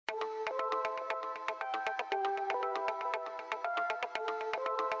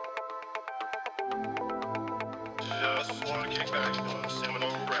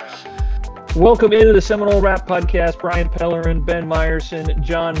Welcome into the Seminole Rap Podcast. Brian Pellerin, Ben Meyerson,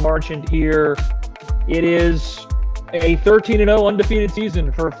 John Marchand here. It is a 13-0 undefeated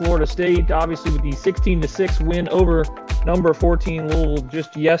season for Florida State, obviously with the 16-6 win over number 14 Louisville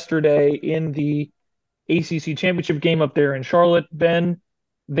just yesterday in the ACC championship game up there in Charlotte. Ben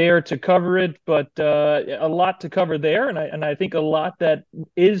there to cover it, but a lot to cover there, and I think a lot that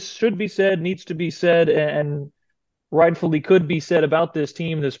should be said, needs to be said, and rightfully could be said about this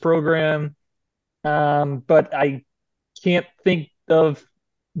team, this program. But I can't think of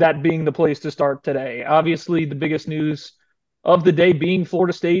that being the place to start today. Obviously, the biggest news of the day being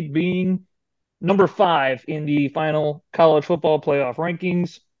Florida State being number 5 in the final college football playoff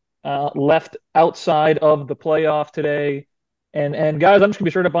rankings, left outside of the playoff today. And guys, I'm just gonna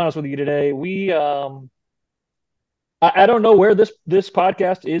be straight up honest with you today. I don't know where this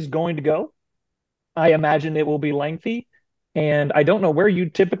podcast is going to go. I imagine it will be lengthy. And I don't know where you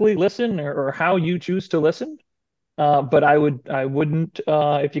typically listen or how you choose to listen, but I wouldn't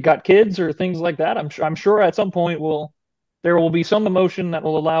if you got kids or things like that. I'm sure at some point there will be some emotion that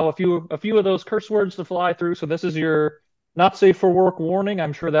will allow a few of those curse words to fly through. So this is your not safe for work warning.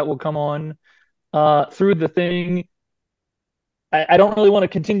 I'm sure that will come on through the thing. I don't really want to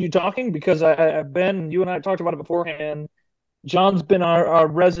continue talking because Ben, you and I talked about it beforehand. John's been our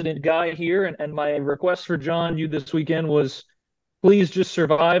resident guy here, and my request for John, you this weekend was please just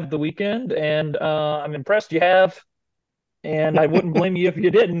survive the weekend, and I'm impressed you have, and I wouldn't blame you if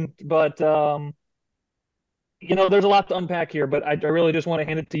you didn't, but there's a lot to unpack here, but I really just want to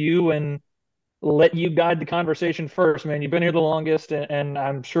hand it to you and let you guide the conversation first, man. You've been here the longest, and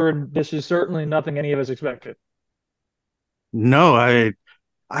I'm sure this is certainly nothing any of us expected. No,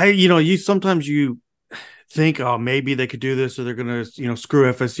 you sometimes think, oh, maybe they could do this, or they're gonna, screw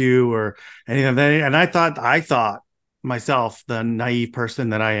FSU or anything of that. And I thought myself, the naive person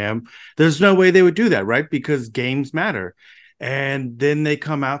that I am, there's no way they would do that, right? Because games matter. And then they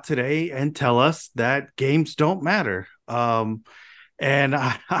come out today and tell us that games don't matter. And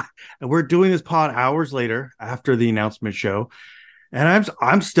we're doing this pod hours later after the announcement show, and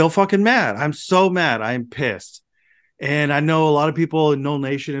I'm still fucking mad. I'm so mad. I'm pissed. And I know a lot of people in Null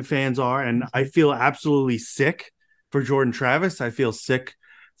Nation and fans are, and I feel absolutely sick for Jordan Travis. I feel sick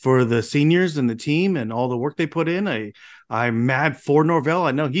for the seniors and the team and all the work they put in. I'm mad for Norvell.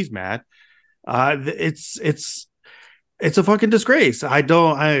 I know he's mad. It's a fucking disgrace. I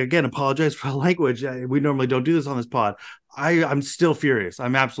again apologize for the language. We normally don't do this on this pod. I'm still furious.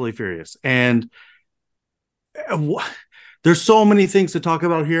 I'm absolutely furious. And there's so many things to talk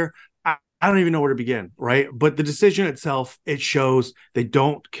about here. I don't even know where to begin, right? But the decision itself, it shows they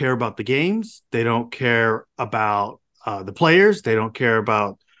don't care about the games. They don't care about the players. They don't care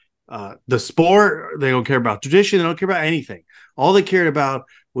about the sport. They don't care about tradition. They don't care about anything. All they cared about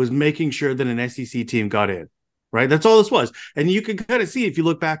was making sure that an SEC team got in, right? That's all this was. And you can kind of see, if you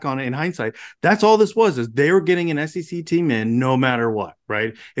look back on it in hindsight, that's all this was, is they were getting an SEC team in no matter what,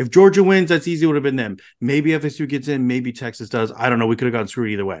 right? If Georgia wins, that's easy. It would have been them. Maybe FSU gets in. Maybe Texas does. I don't know. We could have gotten screwed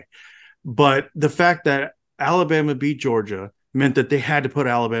either way. But the fact that Alabama beat Georgia meant that they had to put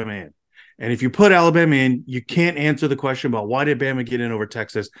Alabama in. And if you put Alabama in, you can't answer the question about why did Bama get in over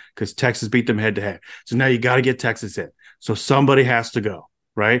Texas, because Texas beat them head to head. So now you got to get Texas in. So somebody has to go,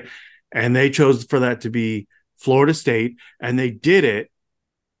 right? And they chose for that to be Florida State, and they did it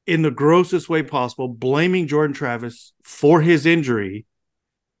in the grossest way possible, blaming Jordan Travis for his injury,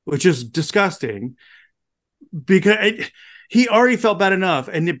 which is disgusting because he already felt bad enough,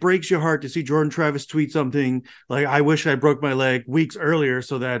 and it breaks your heart to see Jordan Travis tweet something like, I wish I broke my leg weeks earlier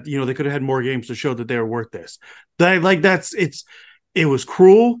so that, they could have had more games to show that they were worth this. It was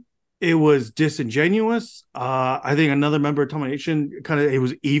cruel. It was disingenuous. I think another member of Tom Nation it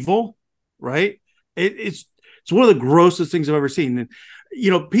was evil, right? It's one of the grossest things I've ever seen. And,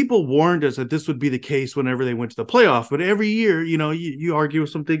 people warned us that this would be the case whenever they went to the playoff. But every year, you argue with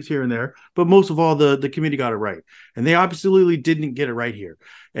some things here and there. But most of all, the committee got it right. And they absolutely didn't get it right here.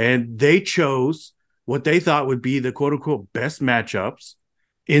 And they chose what they thought would be the quote-unquote best matchups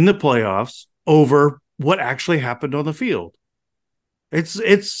in the playoffs over what actually happened on the field.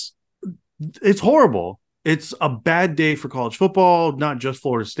 It's horrible. It's a bad day for college football, not just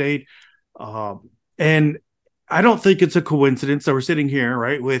Florida State. And I don't think it's a coincidence that we're sitting here,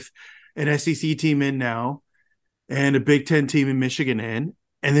 right, with an SEC team in now and a Big Ten team in Michigan in,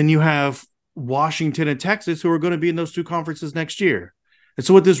 and then you have Washington and Texas who are going to be in those two conferences next year. And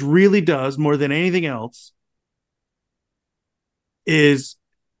so what this really does more than anything else is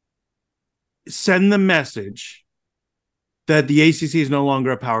send the message that the ACC is no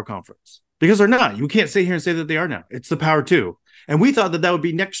longer a power conference. because they're not. You can't sit here and say that they are now. It's the power two. And we thought that that would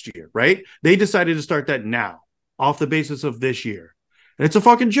be next year, right? They decided to start that now off the basis of this year. And it's a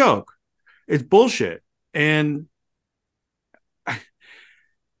fucking joke. It's bullshit. And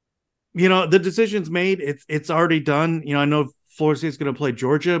the decision's made. It's already done. I know Florida State's going to play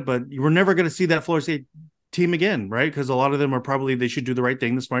Georgia, but we're never going to see that Florida State team again, right? Because a lot of them are probably, they should do the right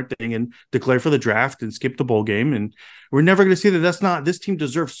thing, the smart thing, and declare for the draft and skip the bowl game. And we're never going to see that. That's not, this team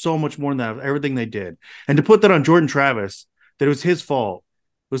deserves so much more than that, everything they did. And to put that on Jordan Travis, that it was his fault,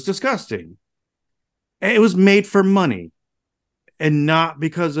 was disgusting. And it was made for money and not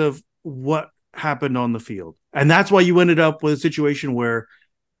because of what happened on the field. And that's why you ended up with a situation where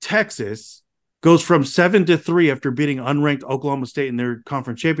Texas goes from 7-3 after beating unranked Oklahoma State in their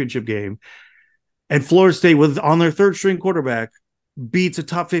conference championship game. And Florida State, with on their third string quarterback, beats a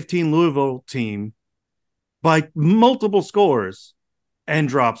top 15 Louisville team by multiple scores and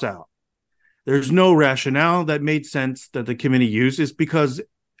drops out. There's no rationale that made sense that the committee used. Is because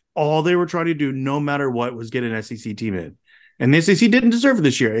all they were trying to do, no matter what, was get an SEC team in. And the SEC didn't deserve it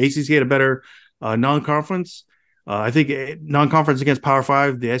this year. ACC had a better non-conference. I think non-conference against Power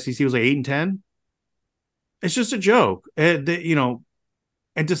 5, the SEC was like 8-10. It's just a joke. And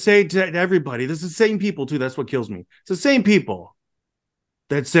to say to everybody, this is the same people too. That's what kills me. It's the same people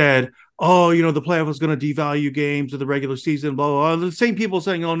that said, oh, the playoff was going to devalue games of the regular season, blah, blah, blah. The same people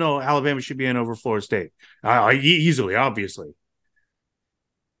saying, oh, no, Alabama should be in over Florida State. Easily, obviously.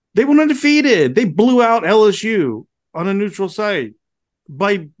 They went undefeated. They blew out LSU on a neutral site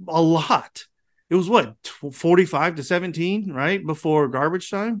by a lot. It was 45-17, right? Before garbage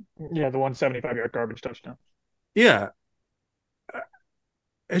time? Yeah, the 175-yard garbage touchdown. Yeah.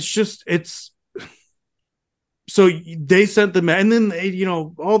 So they sent them, and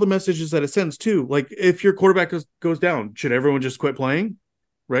then all the messages that it sends too. Like, if your quarterback goes down, should everyone just quit playing?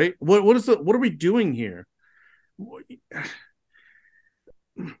 Right? What are we doing here?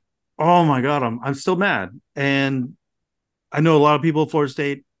 Oh my God, I'm still mad. And I know a lot of people, Florida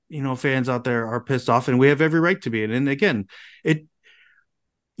State, fans out there are pissed off, and we have every right to be. And again,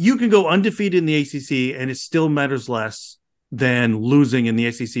 you can go undefeated in the ACC and it still matters less than losing in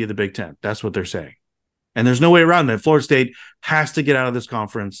the SEC of the Big Ten. That's what they're saying. And there's no way around that. Florida State has to get out of this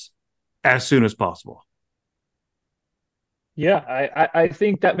conference as soon as possible. Yeah, I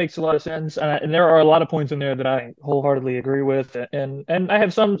think that makes a lot of sense. And there are a lot of points in there that I wholeheartedly agree with. And I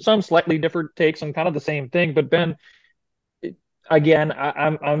have some slightly different takes on kind of the same thing. But Ben, again,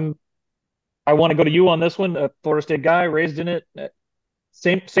 I want to go to you on this one. A Florida State guy, raised in it.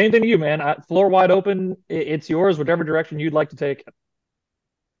 Same thing to you, man. Floor wide open. It's yours, whatever direction you'd like to take it.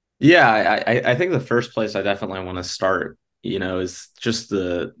 Yeah, I think the first place I definitely want to start, is just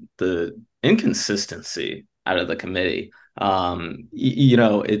the inconsistency out of the committee.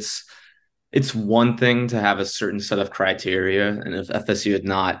 It's one thing to have a certain set of criteria, and if FSU had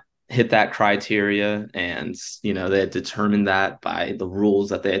not hit that criteria and they had determined that by the rules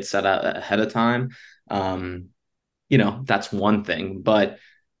that they had set out ahead of time, that's one thing. But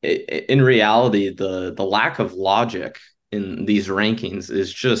in reality, the lack of logic in these rankings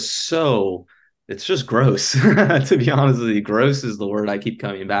is just it's just gross. To be honest with you, gross is the word I keep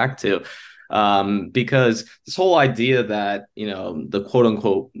coming back to. Because this whole idea that, the quote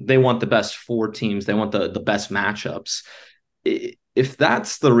unquote, they want the best four teams, they want the best matchups. If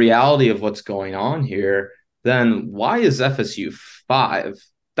that's the reality of what's going on here, then why is FSU 5?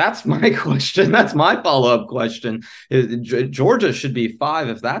 That's my question. That's my follow-up question. Georgia should be 5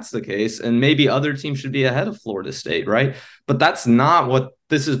 if that's the case, and maybe other teams should be ahead of Florida State, right? But that's not what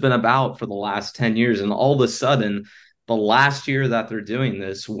this has been about for the last 10 years. And all of a sudden, the last year that they're doing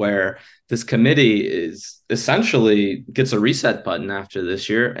this, where this committee is essentially gets a reset button after this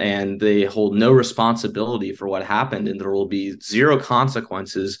year, and they hold no responsibility for what happened, and there will be zero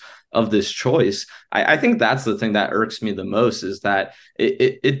consequences of this choice. I think that's the thing that irks me the most, is that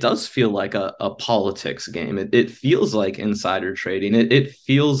it does feel like a politics game. It feels like insider trading. It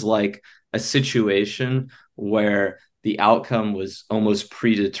feels like a situation where the outcome was almost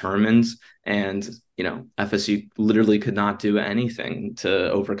predetermined, and FSU literally could not do anything to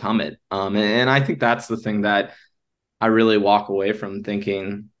overcome it. And I think that's the thing that I really walk away from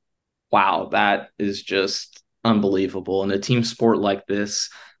thinking, wow, that is just unbelievable. In a team sport like this,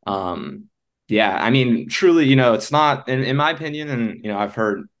 yeah, I mean, truly, it's not, in my opinion, and, I've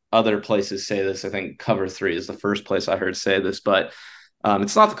heard other places say this. I think Cover 3 is the first place I heard say this, but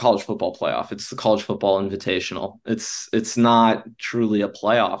it's not the college football playoff. It's the college football invitational. It's not truly a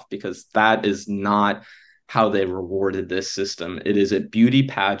playoff, because that is not how they rewarded this system. It is a beauty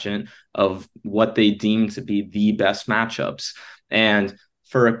pageant of what they deem to be the best matchups. And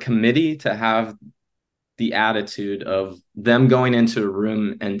for a committee to have the attitude of them going into a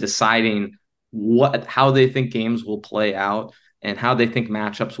room and deciding how they think games will play out and how they think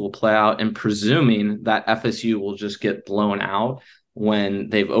matchups will play out, and presuming that FSU will just get blown out when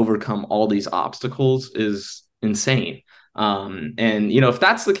they've overcome all these obstacles is insane. And if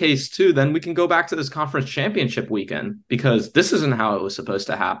that's the case too, then we can go back to this conference championship weekend, because this isn't how it was supposed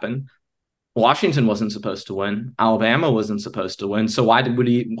to happen. Washington wasn't supposed to win. Alabama wasn't supposed to win. So why did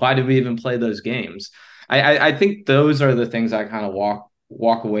we even play those games? I think those are the things I kind of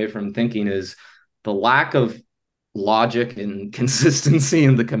walk away from thinking, is the lack of logic and consistency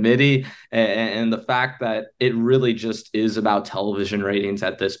in the committee, and the fact that it really just is about television ratings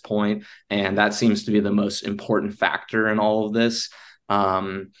at this point, and that seems to be the most important factor in all of this.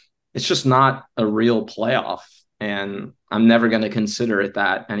 It's just not a real playoff, and I'm never going to consider it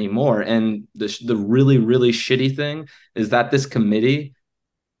that anymore. And the really, really shitty thing is that this committee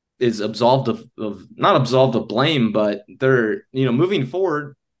is absolved of not absolved of blame, but they're, moving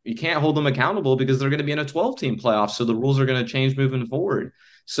forward, you can't hold them accountable because they're going to be in a 12-team playoff. So the rules are going to change moving forward.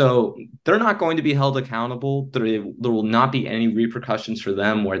 So they're not going to be held accountable. There will not be any repercussions for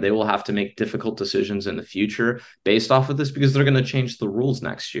them where they will have to make difficult decisions in the future based off of this, because they're going to change the rules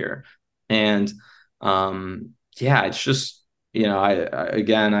next year. And it's just,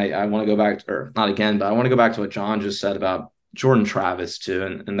 I want to go back to, or not again, but I want to go back to what John just said about Jordan Travis too,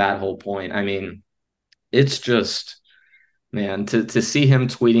 and that whole point. I mean, it's just, man, to see him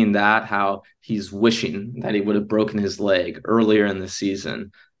tweeting that, how he's wishing that he would have broken his leg earlier in the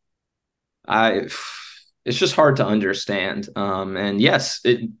season. It's just hard to understand. And yes,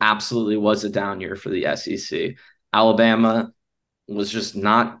 it absolutely was a down year for the SEC. Alabama was just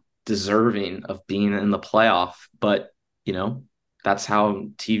not deserving of being in the playoff, but that's how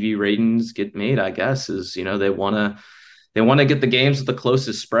TV ratings get made, I guess, is, they want to get the games with the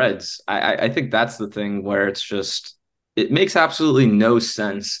closest spreads. I think that's the thing where it's just, it makes absolutely no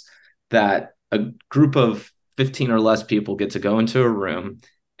sense that a group of 15 or less people get to go into a room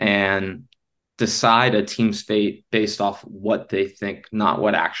and decide a team's fate based off what they think, not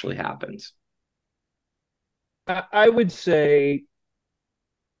what actually happens. I would say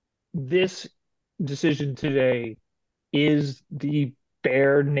this decision today is the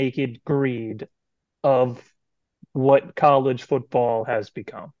bare naked greed of what college football has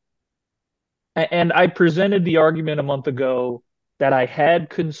become. And I presented the argument a month ago that I had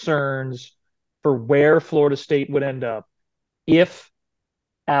concerns for where Florida State would end up if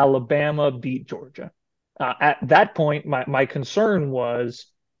Alabama beat Georgia. At that point, my concern was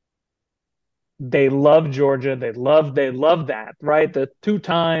they love Georgia. They love that, right? The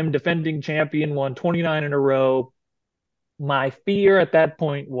two-time defending champion won 29 in a row. My fear at that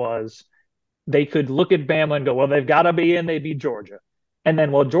point was they could look at Bama and go, well, they've got to be in. They beat Georgia. And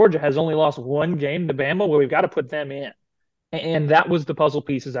then, well, Georgia has only lost one game to Bama. Well, we've got to put them in. And that was the puzzle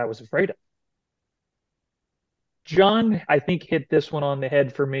pieces I was afraid of. John, I think, hit this one on the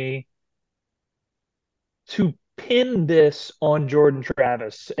head for me. To pin this on Jordan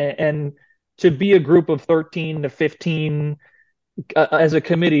Travis and to be a group of 13 to 15 as a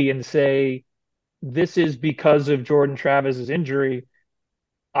committee and say, this is because of Jordan Travis's injury.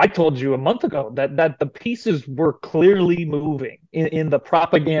 I told you a month ago that the pieces were clearly moving in the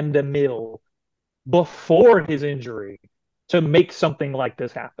propaganda mill before his injury to make something like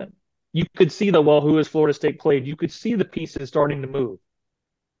this happen. You could see who has Florida State played? You could see the pieces starting to move.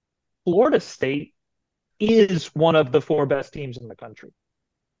 Florida State is one of the 4 best teams in the country.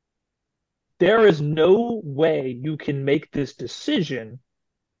 There is no way you can make this decision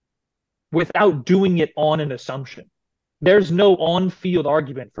without doing it on an assumption. There's no on-field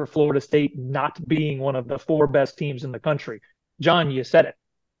argument for Florida State not being one of the 4 best teams in the country. John, you said it.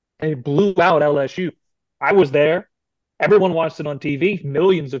 They blew out LSU. I was there. Everyone watched it on TV.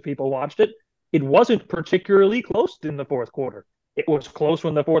 Millions of people watched it. It wasn't particularly close in the fourth quarter. It was close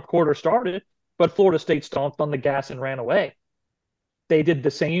when the fourth quarter started, but Florida State stomped on the gas and ran away. They did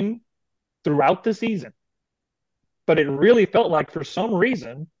the same throughout the season. But it really felt like, for some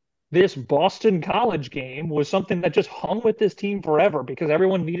reason, this Boston College game was something that just hung with this team forever because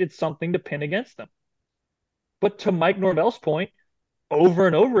everyone needed something to pin against them. But to Mike Norvell's point, over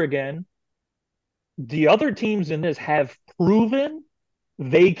and over again, the other teams in this have proven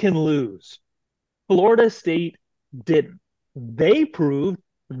they can lose. Florida State didn't. They proved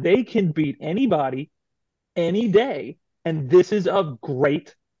they can beat anybody, any day, and this is a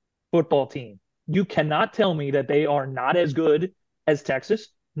great football team. You cannot tell me that they are not as good as Texas,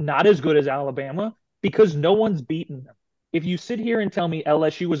 not as good as Alabama, because no one's beaten them. If you sit here and tell me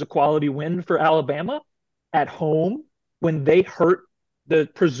LSU was a quality win for Alabama at home when they hurt the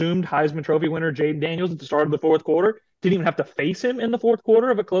presumed Heisman Trophy winner, Jaden Daniels, at the start of the fourth quarter. Didn't even have to face him in the fourth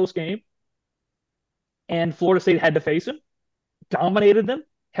quarter of a close game. And Florida State had to face him, dominated them,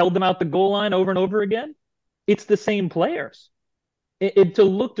 held them out the goal line over and over again. It's the same players. To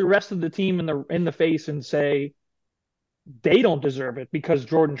look the rest of the team in the face and say they don't deserve it because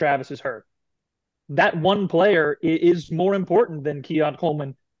Jordan Travis is hurt. That one player is more important than Keon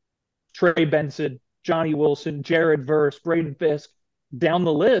Coleman, Trey Benson, Johnny Wilson, Jared Verse, Braden Fisk, down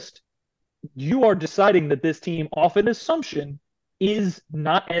the list. You are deciding that this team, off an assumption, is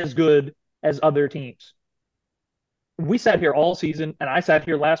not as good as other teams. We sat here all season, and I sat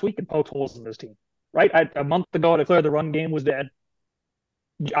here last week and poked holes in this team. Right? A month ago, I declared the run game was dead.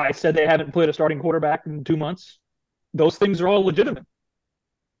 I said they haven't played a starting quarterback in 2 months. Those things are all legitimate.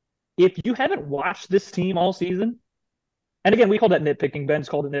 If you haven't watched this team all season, and again, we call that nitpicking. Ben's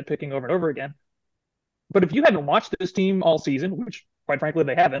called it nitpicking over and over again. But if you haven't watched this team all season, which quite frankly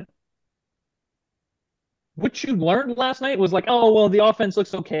they haven't, what you learned last night was like, oh, well, the offense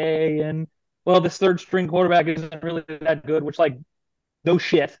looks okay, and well, this third string quarterback isn't really that good, which, like, no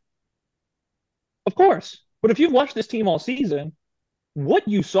shit. Of course. But if you've watched this team all season, what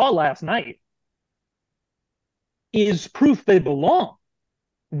you saw last night is proof they belong.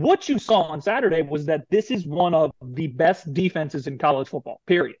 What you saw on Saturday was that this is one of the best defenses in college football,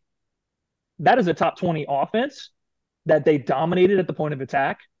 period. That is a top 20 offense that they dominated at the point of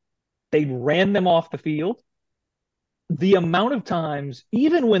attack. They ran them off the field. The amount of times,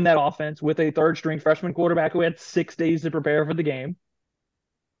 even when that offense with a third-string freshman quarterback who had 6 days to prepare for the game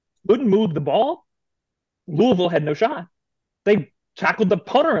couldn't move the ball, Louisville had no shot. They tackled the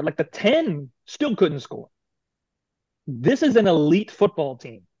punter at like the 10, still couldn't score. This is an elite football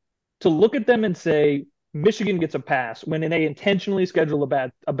team. To look at them and say Michigan gets a pass when they intentionally schedule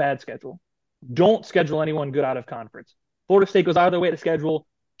a bad schedule. Don't schedule anyone good out of conference. Florida State goes out of their way to schedule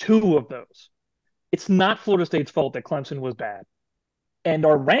 2 of those. It's not Florida State's fault that Clemson was bad and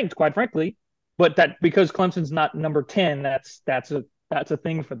are ranked, quite frankly, but that because Clemson's not number 10, that's a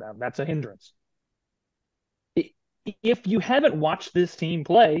thing for them. That's a hindrance. If you haven't watched this team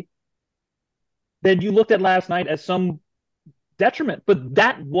play, then you looked at last night as some detriment, but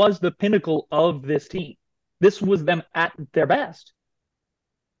that was the pinnacle of this team. This was them at their best.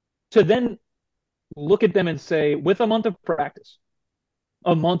 To then look at them and say, with a month of practice,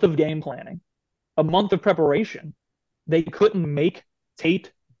 a month of game planning, a month of preparation, they couldn't make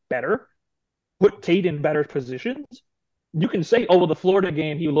Tate better, put Tate in better positions. You can say, oh, well, the Florida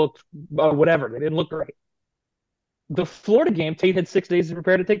game, he looked whatever. They didn't look great. The Florida game, Tate had 6 days to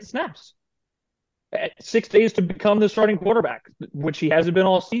prepare to take the snaps. 6 days to become the starting quarterback, which he hasn't been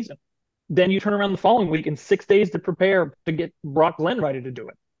all season. Then you turn around the following week and 6 days to prepare to get Brock Glenn ready to do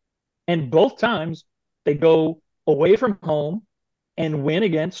it. And both times they go away from home and win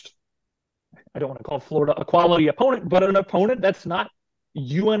against, I don't want to call Florida a quality opponent, but an opponent that's not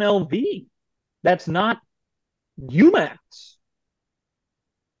UNLV. That's not UMass.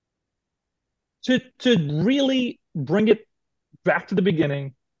 To really bring it back to the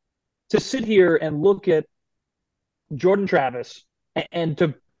beginning, to sit here and look at Jordan Travis and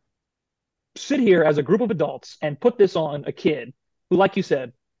to sit here as a group of adults and put this on a kid who, like you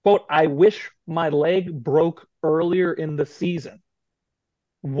said, quote, I wish my leg broke earlier in the season.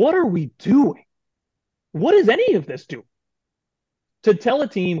 What are we doing? What is any of this doing? To tell a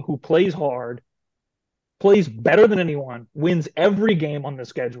team who plays hard, plays better than anyone, wins every game on the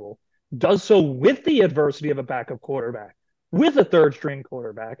schedule, does so with the adversity of a backup quarterback, with a third-string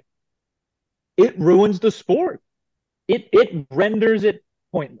quarterback, it ruins the sport. It renders it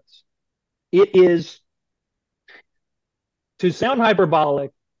pointless. It is, to sound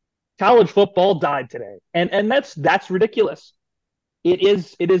hyperbolic, college football died today. And that's ridiculous. It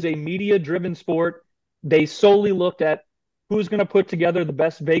is a media-driven sport. They solely looked at who's going to put together the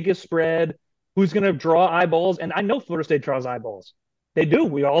best Vegas spread, who's going to draw eyeballs. And I know Florida State draws eyeballs. They do.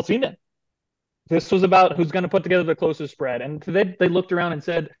 We've all seen it. This was about who's going to put together the closest spread. And they looked around and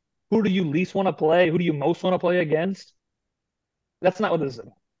said, who do you least want to play? Who do you most want to play against? That's not what this is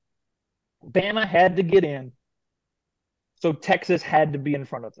about. Bama had to get in, so Texas had to be in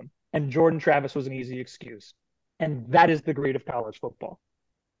front of them. And Jordan Travis was an easy excuse. And that is the grade of college football.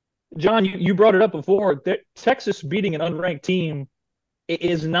 John, you brought it up before, that Texas beating an unranked team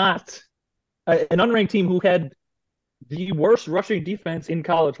is not an unranked team who had the worst rushing defense in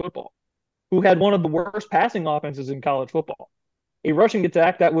college football, who had one of the worst passing offenses in college football. A rushing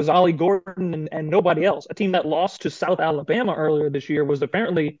attack that was Ollie Gordon and nobody else. A team that lost to South Alabama earlier this year was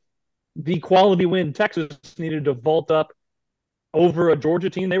apparently the quality win Texas needed to vault up over a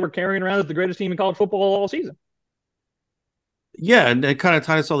Georgia team they were carrying around as the greatest team in college football all season. Yeah, and it kind of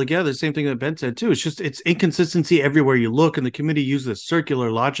tied us all together. Same thing that Ben said too. It's inconsistency everywhere you look, and the committee used this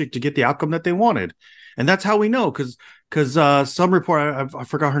circular logic to get the outcome that they wanted, and that's how we know because some report I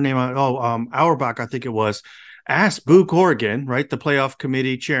forgot her name. Auerbach, I think it was, asked Boo Corrigan, right, the playoff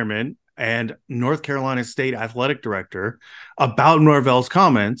committee chairman and North Carolina State athletic director, about Norvell's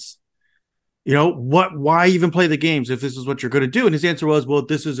comments. Why even play the games if this is what you're going to do? And his answer was, well,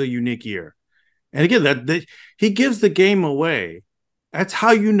 this is a unique year. And again, that he gives the game away. That's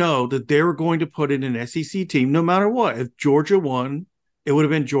how you know that they were going to put in an SEC team no matter what. If Georgia won, it would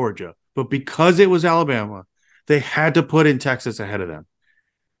have been Georgia. But because it was Alabama, they had to put in Texas ahead of them,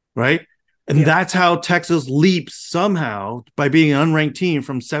 right? And that's how Texas leaps somehow by being an unranked team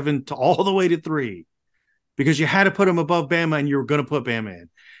from 7 to all the way to 3, because you had to put them above Bama, and you were going to put Bama in.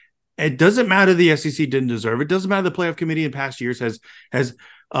 It doesn't matter the SEC didn't deserve it. It doesn't matter the playoff committee in past years has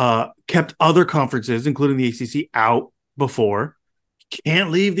kept other conferences, including the ACC, out before.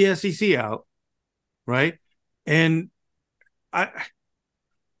 Can't leave the SEC out, right? And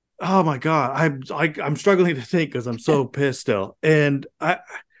oh my God, I'm struggling to think because I'm so pissed still. And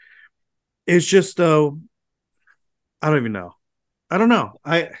it's just I don't even know. I don't know.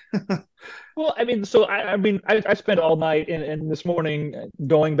 Well, I mean, so I spent all night and this morning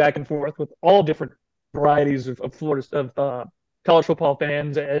going back and forth with all different varieties of Florida college football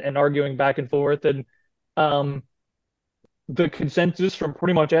fans and arguing back and forth, and um, the consensus from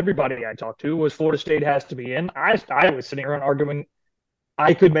pretty much everybody I talked to was Florida State has to be in. I was sitting around arguing.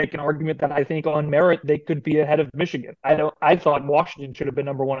 I could make an argument that I think on merit they could be ahead of Michigan. I thought Washington should have been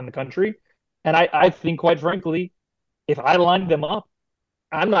number one in the country, and I think quite frankly, if I lined them up,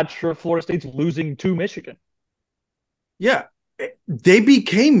 I'm not sure Florida State's losing to Michigan. Yeah, they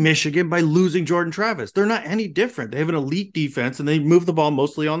became Michigan by losing Jordan Travis. They're not any different. They have an elite defense, and they move the ball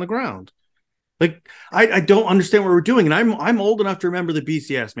mostly on the ground. Like, I don't understand what we're doing. And I'm old enough to remember the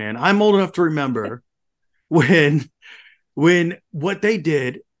BCS, man. I'm old enough to remember when what they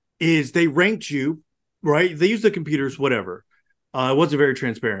did is they ranked you, right? They used the computers, whatever. It wasn't very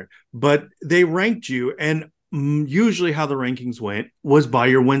transparent, but they ranked you, and usually how the rankings went was by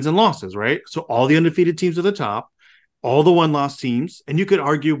your wins and losses, right? So all the undefeated teams at the top, all the one-loss teams, and you could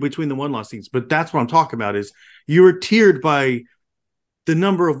argue between the one-loss teams, but that's what I'm talking about is you were tiered by the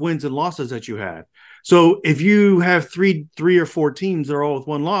number of wins and losses that you had. So if you have three or four teams that are all with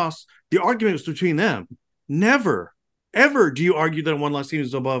one loss, the argument was between them. Never, ever do you argue that a one-loss team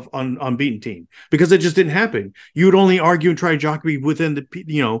is above an unbeaten team, because it just didn't happen. You would only argue and try to jockey within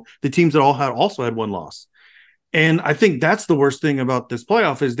the teams that also had one loss. And I think that's the worst thing about this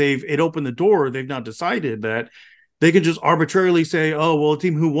playoff is it opened the door. They've now decided that they can just arbitrarily say, oh, well, a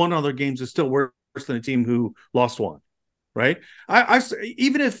team who won other games is still worse than a team who lost one. Right.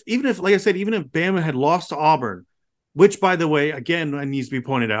 Even if, like I said, even if Bama had lost to Auburn, which, by the way, again, it needs to be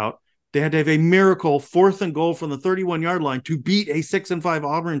pointed out, they had to have a miracle 4th and goal from the 31-yard line to beat a 6-5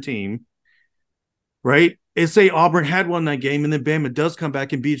 Auburn team. Right. And say Auburn had won that game and then Bama does come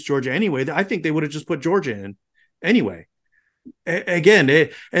back and beats Georgia anyway. I think they would have just put Georgia in anyway. And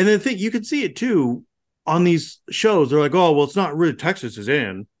then you can see it too. On these shows, they're like, oh, well, it's not really Texas is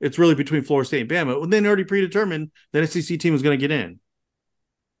in. It's really between Florida State and Bama. When they already predetermined that SEC team was going to get in.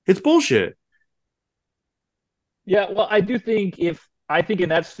 It's bullshit. Yeah, well, I think in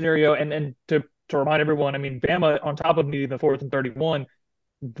that scenario, and to remind everyone, I mean, Bama on top of needing the 4th and 31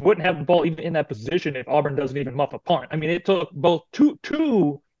 wouldn't have the ball even in that position if Auburn doesn't even muff a punt. I mean, it took both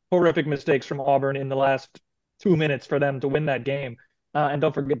two horrific mistakes from Auburn in the last 2 minutes for them to win that game. And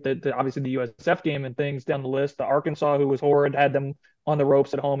don't forget that obviously the USF game and things down the list. The Arkansas, who was horrid, had them on the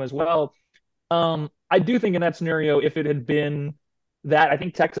ropes at home as well. I do think in that scenario, if it had been that, I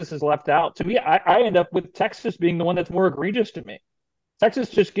think Texas is left out. To me, I end up with Texas being the one that's more egregious to me. Texas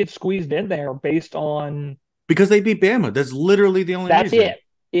just gets squeezed in there based on... Because they beat Bama. That's literally the only reason. That's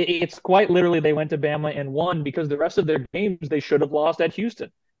it. It's quite literally they went to Bama and won, because the rest of their games they should have lost at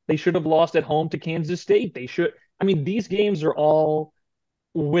Houston. They should have lost at home to Kansas State. These games are all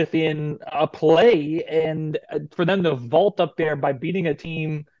within a play, and for them to vault up there by beating a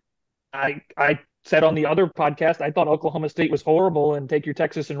team, I said on the other podcast, I thought Oklahoma State was horrible and take your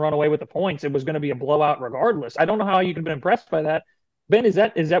Texas and run away with the points. It was going to be a blowout regardless. I don't know how you can be impressed by that. Ben, is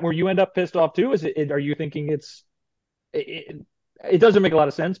that where you end up pissed off too? Are you thinking it doesn't make a lot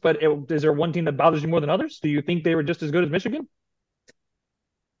of sense, but is there one team that bothers you more than others? Do you think they were just as good as Michigan?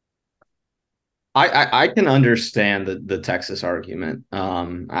 I can understand the Texas argument.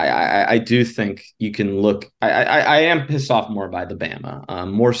 I do think you can look. I am pissed off more by the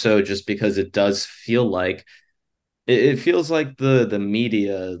Bama, more so just because it does feel like it feels like the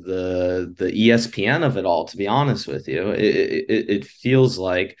media, the ESPN of it all, to be honest with you. It feels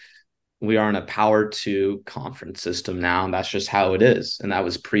like we are in a power two conference system now, and that's just how it is. And that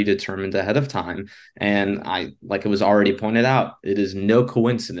was predetermined ahead of time. And like it was already pointed out, it is no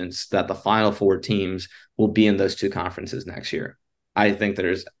coincidence that the final four teams will be in those two conferences next year. I think that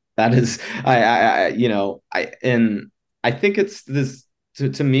is, and I think it's this.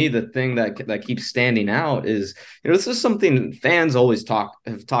 To me, the thing that keeps standing out is, this is something fans always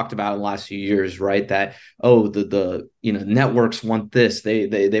have talked about in the last few years, right? That, oh, the networks want this,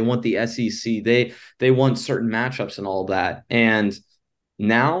 they want the SEC, they want certain matchups and all that. And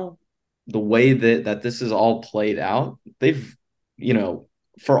now the way that this is all played out, they've,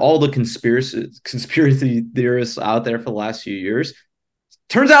 for all the conspiracy theorists out there for the last few years,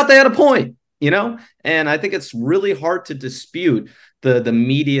 turns out they had a point, and I think it's really hard to dispute the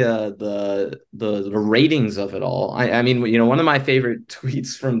media, the ratings of it all. I mean, one of my favorite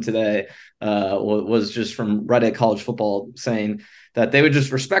tweets from today was just from Reddit College Football, saying that they would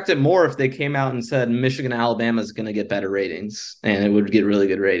just respect it more if they came out and said Michigan, Alabama is going to get better ratings, and it would get really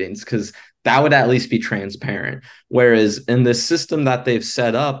good ratings, because that would at least be transparent. Whereas in this system that they've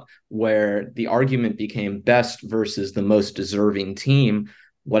set up, where the argument became best versus the most deserving team,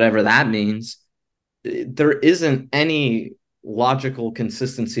 whatever that means, there isn't any logical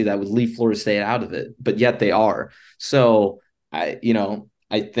consistency that would leave Florida State out of it, but yet they are. So I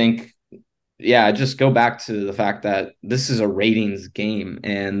think, just go back to the fact that this is a ratings game,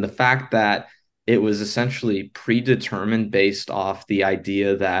 and the fact that it was essentially predetermined based off the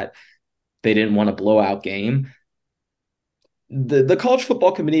idea that they didn't want a blowout game. The college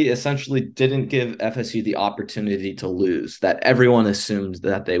football committee essentially didn't give FSU the opportunity to lose that everyone assumed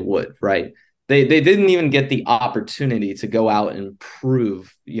that they would, right? They didn't even get the opportunity to go out and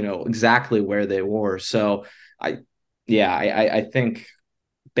prove, exactly where they were. So I think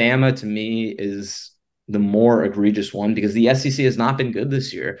Bama, to me, is the more egregious one, because the SEC has not been good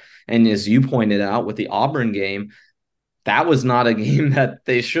this year. And as you pointed out with the Auburn game, that was not a game that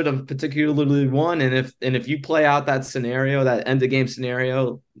they should have particularly won. And if you play out that scenario, that end of game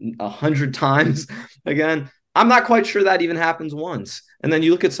scenario 100 times again, I'm not quite sure that even happens once. And then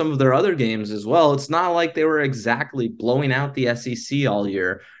you look at some of their other games as well. It's not like they were exactly blowing out the SEC all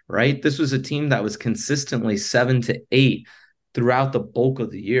year, right? This was a team that was consistently 7-8 throughout the bulk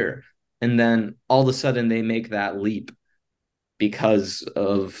of the year. And then all of a sudden they make that leap because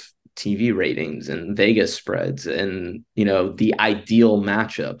of TV ratings and Vegas spreads and, the ideal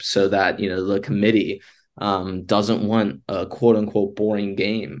matchup, so that, the committee doesn't want a quote unquote boring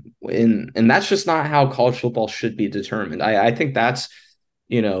game. And that's just not how college football should be determined. I think that's,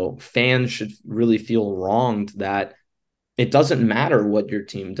 fans should really feel wronged that it doesn't matter what your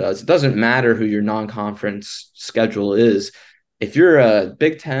team does. It doesn't matter who your non-conference schedule is. If you're a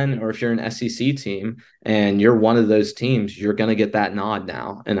Big Ten or if you're an SEC team and you're one of those teams, you're going to get that nod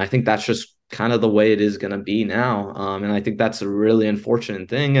now. And I think that's just kind of the way it is going to be now. And I think that's a really unfortunate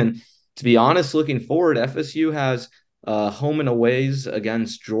thing. And to be honest, looking forward, FSU has home and aways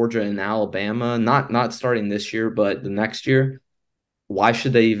against Georgia and Alabama, not starting this year, but the next year. Why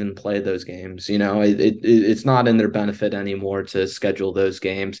should they even play those games? It's not in their benefit anymore to schedule those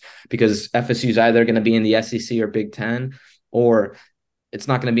games, because FSU is either going to be in the SEC or Big Ten, or it's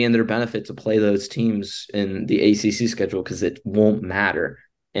not going to be in their benefit to play those teams in the ACC schedule, because it won't matter.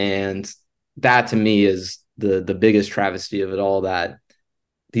 And that, to me, is the biggest travesty of it all, that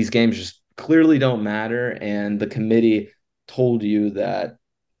these games just clearly don't matter. And the committee told you that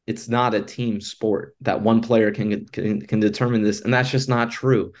it's not a team sport, that one player can determine this. And that's just not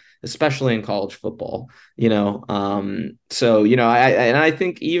true, especially in college football, So, I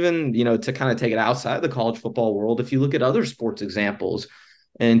think even, to kind of take it outside the college football world, if you look at other sports examples,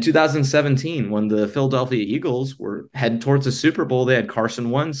 in 2017, when the Philadelphia Eagles were heading towards the Super Bowl, they had Carson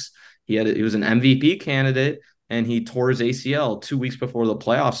Wentz. He was an MVP candidate, and he tore his ACL 2 weeks before the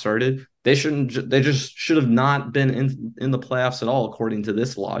playoffs started. They just should have not been in the playoffs at all, according to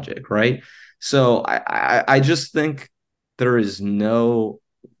this logic, right? So I just think there is no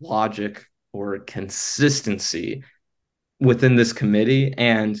logic or consistency within this committee.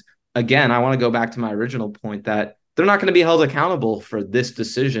 And again, I want to go back to my original point that they're not going to be held accountable for this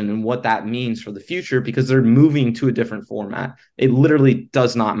decision and what that means for the future, because they're moving to a different format. It literally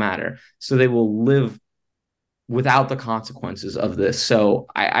does not matter. So they will live without the consequences of this. So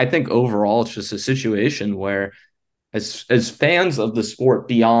I think overall it's just a situation where, as fans of the sport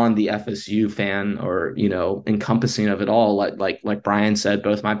beyond the FSU fan, or encompassing of it all, like Brian said,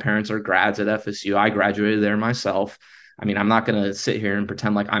 both my parents are grads at FSU. I graduated there myself. I mean, I'm not going to sit here and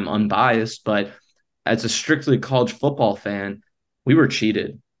pretend like I'm unbiased, but as a strictly college football fan, we were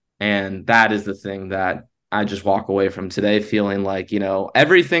cheated. And that is the thing that I just walk away from today feeling like,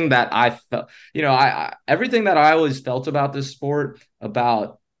 everything that I felt, everything that I always felt about this sport,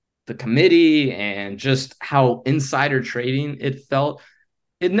 about the committee and just how insider trading it felt,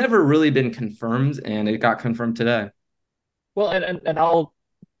 it never really been confirmed, and it got confirmed today. Well, and I'll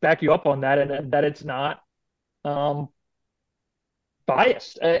back you up on that, and that it's not um,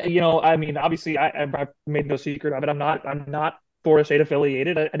 biased. I mean, obviously, I've made no secret of it. I'm not Florida State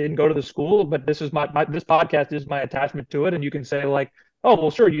affiliated. I didn't go to the school, but this is this podcast is my attachment to it. And you can say like, oh,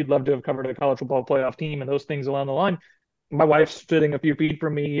 well, sure, you'd love to have covered a college football playoff team and those things along the line. My wife's sitting a few feet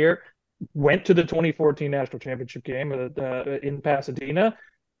from me here. Went to the 2014 national championship game in Pasadena.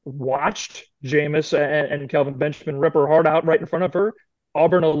 Watched Jameis and Kelvin Benjamin rip her heart out right in front of her.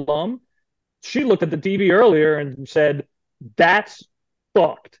 Auburn alum. She looked at the TV earlier and said, "That's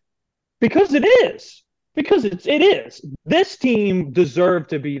fucked," because it is. Because it is. This team deserved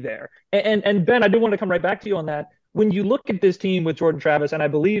to be there. And Ben, I do want to come right back to you on that. When you look at this team with Jordan Travis, and I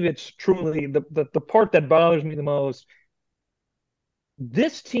believe it's truly the part that bothers me the most.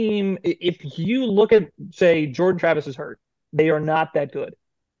 This team, if you look at, say, Jordan Travis is hurt, they are not that good.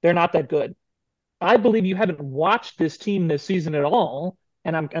 They're not that good. I believe you haven't watched this team this season at all,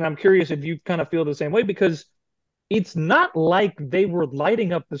 and I'm curious if you kind of feel the same way, because it's not like they were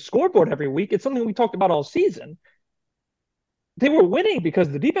lighting up the scoreboard every week. It's something we talked about all season. They were winning because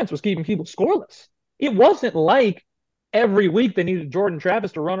the defense was keeping people scoreless. It wasn't like every week they needed Jordan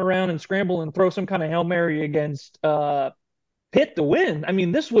Travis to run around and scramble and throw some kind of Hail Mary against Pitt to win. I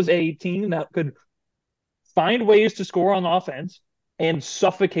mean, this was a team that could find ways to score on offense and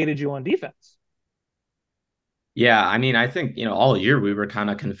suffocated you on defense. Yeah, I mean, I think, all year we were kind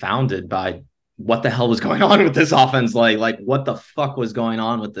of confounded by what the hell was going on with this offense. Like what the fuck was going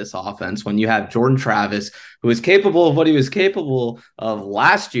on with this offense when you have Jordan Travis, who is capable of what he was capable of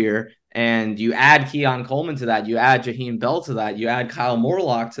last year, and you add Keon Coleman to that, you add Jaheim Bell to that, you add Kyle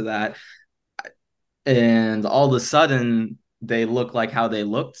Morlock to that, and all of a sudden they look like how they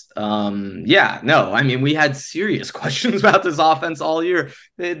looked. I mean, we had serious questions about this offense all year.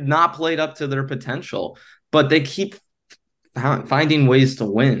 They had not played up to their potential, but they keep finding ways to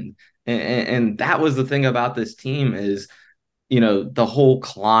win. And that was the thing about this team is, the whole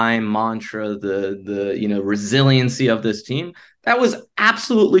climb mantra, the resiliency of this team, that was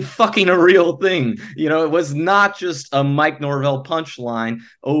absolutely fucking a real thing. It was not just a Mike Norvell punchline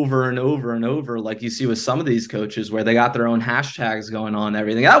over and over and over like you see with some of these coaches where they got their own hashtags going on and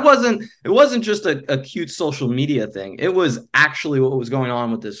everything. It wasn't just a cute social media thing. It was actually what was going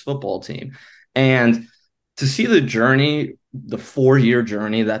on with this football team. And to see the journey, the 4-year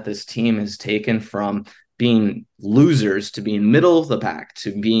journey that this team has taken from being losers to being middle of the pack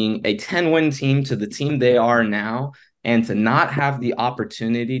to being a 10-win team to the team they are now, and to not have the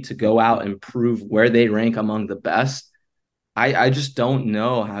opportunity to go out and prove where they rank among the best, I just don't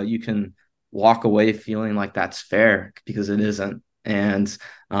know how you can walk away feeling like that's fair, because it isn't. And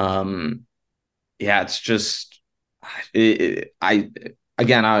it's just I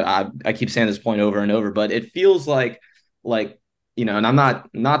keep saying this point over and over, but it feels like and I'm not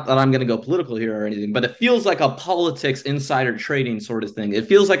that I'm going to go political here or anything, but it feels like a politics insider trading sort of thing. It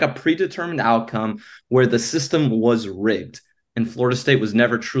feels like a predetermined outcome where the system was rigged and Florida State was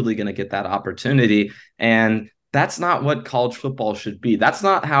never truly going to get that opportunity. And that's not what college football should be. That's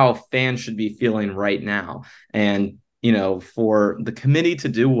not how fans should be feeling right now. And, for the committee to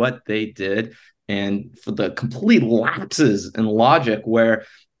do what they did, and for the complete lapses in logic where,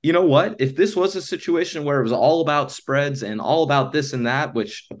 if this was a situation where it was all about spreads and all about this and that,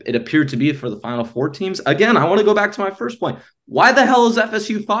 which it appeared to be for the Final Four teams, again, I want to go back to my first point. Why the hell is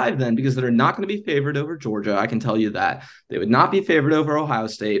FSU 5 then? Because they're not going to be favored over Georgia. I can tell you that. They would not be favored over Ohio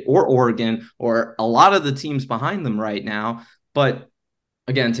State or Oregon or a lot of the teams behind them right now. But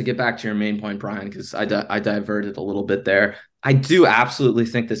again, to get back to your main point, Brian, because I diverted a little bit there, I do absolutely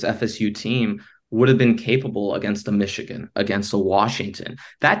think this FSU team would have been capable against a Michigan, against a Washington.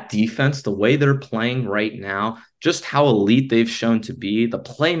 That defense, the way they're playing right now, just how elite they've shown to be, the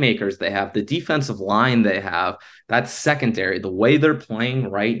playmakers they have, the defensive line they have, that secondary, the way they're playing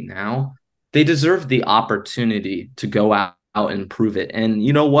right now, they deserve the opportunity to go out and prove it. And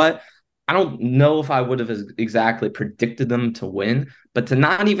you know what? I don't know if I would have exactly predicted them to win, but to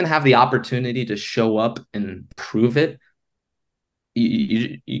not even have the opportunity to show up and prove it,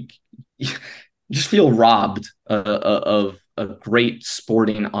 you just feel robbed of a great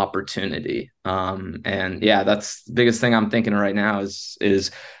sporting opportunity. That's the biggest thing I'm thinking right now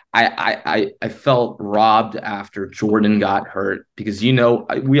is I felt robbed after Jordan got hurt because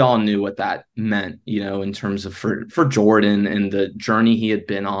we all knew what that meant, in terms of for Jordan and the journey he had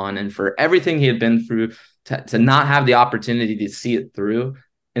been on and for everything he had been through to not have the opportunity to see it through,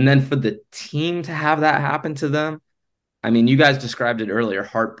 and then for the team to have that happen to them. I mean, you guys described it earlier,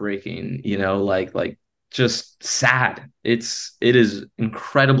 heartbreaking, like just sad. It is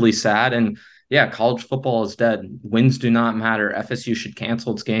incredibly sad. And yeah, college football is dead. Wins do not matter. FSU should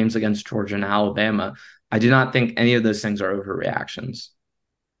cancel its games against Georgia and Alabama. I do not think any of those things are overreactions.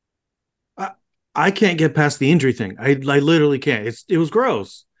 I can't get past the injury thing. I literally can't. It was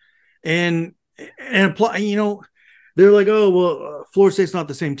gross. And apply, they're like, oh, well, Florida State's not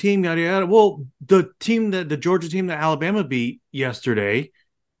the same team, yada, yada. Well, the Georgia team that Alabama beat yesterday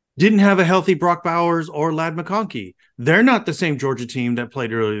didn't have a healthy Brock Bowers or Ladd McConkey. They're not the same Georgia team that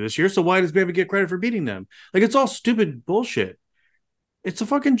played earlier this year. So why does Bama get credit for beating them? Like, it's all stupid bullshit. It's a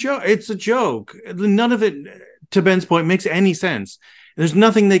fucking joke. It's a joke. None of it, to Ben's point, makes any sense. There's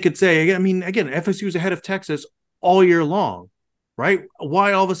nothing they could say. I mean, again, FSU is ahead of Texas all year long, right?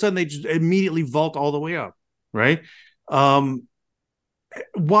 Why all of a sudden they just immediately vault all the way up, right? Why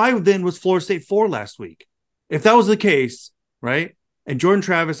then was Florida State 4 last week? If that was the case, right? And Jordan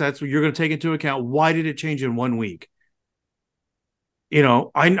Travis, that's what you're going to take into account. Why did it change in 1 week? I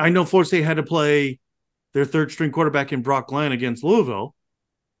know Florida State had to play their third string quarterback in Brock Glenn against Louisville,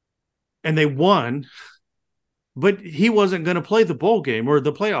 and they won, but he wasn't going to play the bowl game or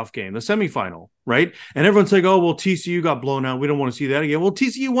the playoff game, the semifinal, right? And everyone's like, oh, well, TCU got blown out. We don't want to see that again. Well,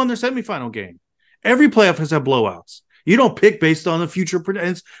 TCU won their semifinal game. Every playoff has had blowouts. You don't pick based on the future.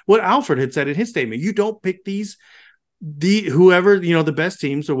 It's what Alfred had said in his statement. You don't pick whoever, the best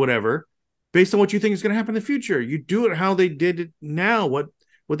teams or whatever, based on what you think is going to happen in the future. You do it how they did it now, what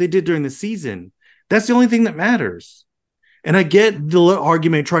they did during the season. That's the only thing that matters. And I get the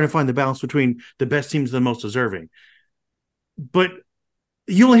argument trying to find the balance between the best teams and the most deserving. But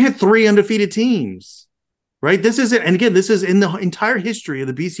you only had 3 undefeated teams, right? This is it. And again, this is in the entire history of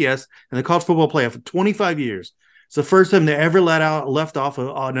the BCS and the college football playoff for 25 years. It's the first time they ever left off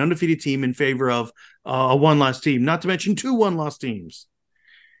an undefeated team in favor of a one-loss team, not to mention 2 one-loss teams.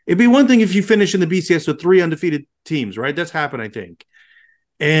 It'd be one thing if you finish in the BCS with 3 undefeated teams, right? That's happened, I think.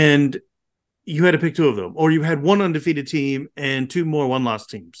 And you had to pick 2 of them, or you had 1 undefeated team and 2 more one-loss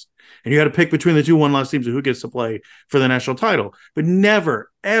teams. And you had to pick between the 2 one-loss teams and who gets to play for the national title. But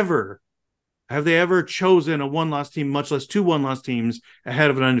never, ever have they ever chosen a one-loss team, much less 2 one-loss teams ahead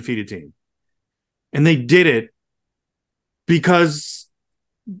of an undefeated team. And they did it because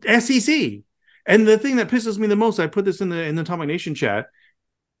SEC. And the thing that pisses me the most, I put this in the Atomic Nation chat,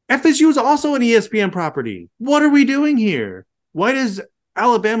 FSU is also an ESPN property. What are we doing here? Why does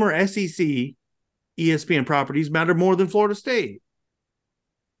Alabama or SEC ESPN properties matter more than Florida State?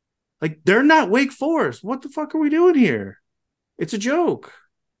 Like, they're not Wake Forest. What the fuck are we doing here? It's a joke.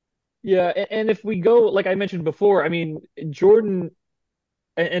 Yeah, and if we go, like I mentioned before, I mean, Jordan,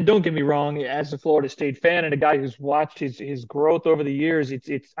 and don't get me wrong, as a Florida State fan and a guy who's watched his growth over the years,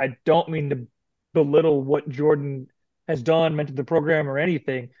 it's I don't mean to belittle what Jordan has done, meant to the program or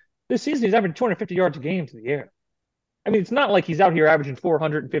anything. This season, he's averaging 250 yards a game to the air. I mean, it's not like he's out here averaging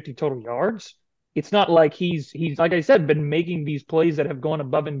 450 total yards. It's not like he's like I said, been making these plays that have gone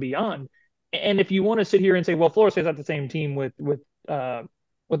above and beyond. And if you want to sit here and say, well, Florida State's not the same team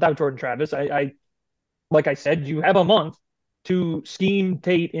without Jordan Travis, I like I said, you have a month to scheme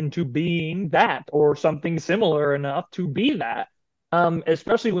Tate into being that or something similar enough to be that.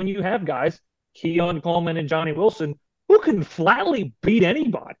 Especially when you have guys, Keon Coleman and Johnny Wilson, who can flatly beat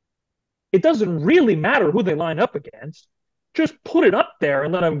anybody. It doesn't really matter who they line up against. Just put it up there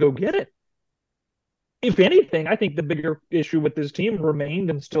and let them go get it. If anything, I think the bigger issue with this team remained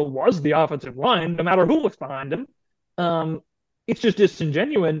and still was the offensive line, no matter who was behind them. It's just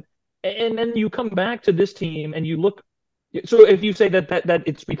disingenuous. And then you come back to this team and you look. So if you say that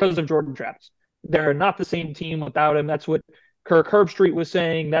it's because of Jordan Travis, they're not the same team without him. That's what Kirk Herbstreit was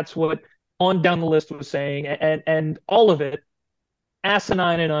saying. That's what on down the list was saying. And all of it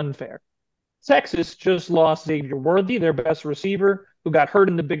asinine and unfair. Texas just lost Xavier Worthy, their best receiver, who got hurt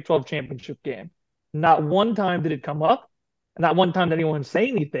in the Big 12 championship game. Not one time did it come up. Not one time did anyone say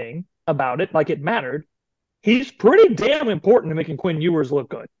anything about it like it mattered. He's pretty damn important to making Quinn Ewers look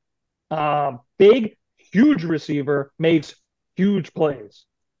good. Big, huge receiver, makes huge plays.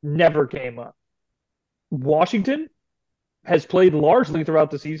 Never came up. Washington has played largely throughout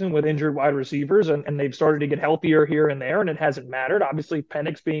the season with injured wide receivers, and they've started to get healthier here and there, and it hasn't mattered. Obviously,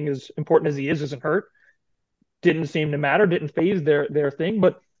 Penix being as important as he is isn't hurt. Didn't seem to matter, didn't phase their thing,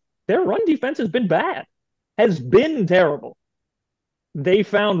 but their run defense has been bad, has been terrible. They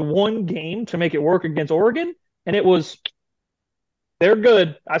found one game to make it work against Oregon, and it was they're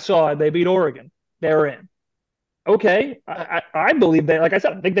good. I saw it. They beat Oregon. They're in. Okay, I believe they. Like I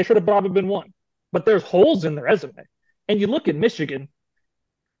said, I think they should have probably been one. But there's holes in the resume, and you look at Michigan.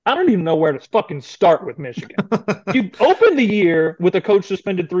 I don't even know where to fucking start with Michigan. You open the year with a coach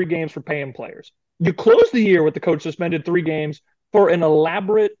suspended 3 games for paying players. You close the year with the coach suspended 3 games for an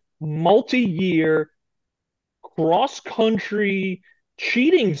elaborate multi-year cross-country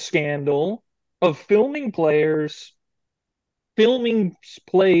cheating scandal of filming players, filming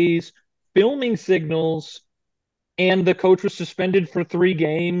plays, filming signals, and the coach was suspended for 3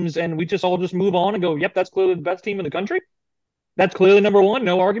 games, and we just all just move on and go, yep, that's clearly the best team in the country. That's clearly number one.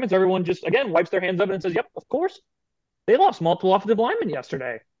 No arguments. Everyone just, again, wipes their hands up and says, yep, of course. They lost multiple offensive linemen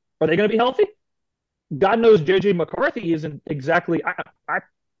yesterday. Are they going to be healthy? God knows JJ McCarthy isn't exactly, I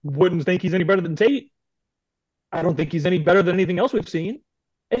wouldn't think he's any better than Tate. I don't think he's any better than anything else we've seen.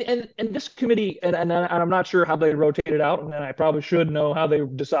 And this committee, and I'm not sure how they rotate it out, and I probably should know how they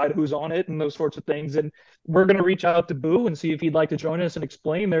decide who's on it and those sorts of things. And we're going to reach out to Boo and see if he'd like to join us and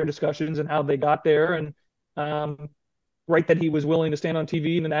explain their discussions and how they got there. And right that he was willing to stand on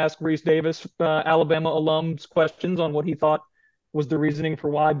TV and ask Reese Davis, Alabama alums, questions on what he thought was the reasoning for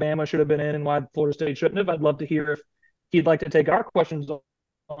why Bama should have been in and why Florida State shouldn't have. I'd love to hear if he'd like to take our questions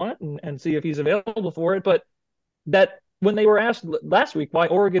on it and see if he's available for it. But that when they were asked last week why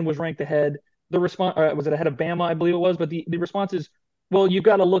Oregon was ranked ahead, the response was it ahead of Bama, I believe it was, but the response is, well, you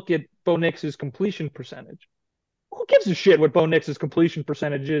got to look at Bo Nix's completion percentage. Who gives a shit what Bo Nix's completion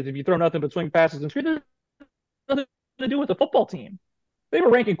percentage is if you throw nothing but swing passes and screen? There's nothing to do with the football team. They were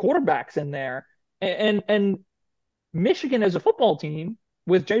ranking quarterbacks in there, and Michigan as a football team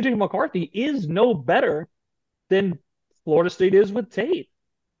with JJ McCarthy is no better than Florida State is with Tate.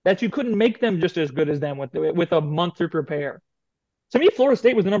 That you couldn't make them just as good as them with a month to prepare. To me, Florida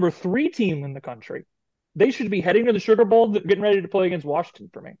State was the number 3 team in the country. They should be heading to the Sugar Bowl, getting ready to play against Washington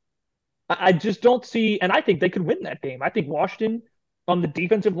for me. I just don't see, and I think they could win that game. I think Washington, on the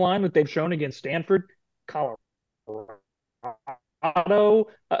defensive line that they've shown against Stanford, Colorado,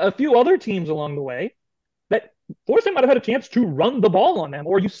 a few other teams along the way, that Florida State might have had a chance to run the ball on them.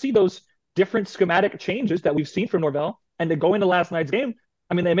 Or you see those different schematic changes that we've seen from Norvell, and they go into last night's game.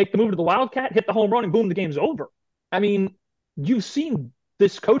 I mean, they make the move to the Wildcat, hit the home run, and boom, the game's over. I mean, you've seen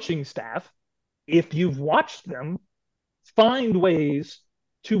this coaching staff, if you've watched them, find ways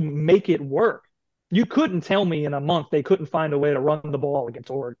to make it work. You couldn't tell me in a month they couldn't find a way to run the ball against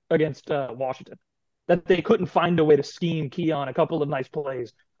Washington, that they couldn't find a way to scheme Keon a couple of nice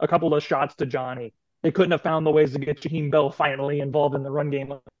plays, a couple of shots to Johnny. They couldn't have found the ways to get Jaheim Bell finally involved in the run game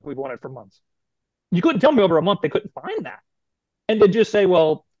like we've wanted for months. You couldn't tell me over a month they couldn't find that. And to just say,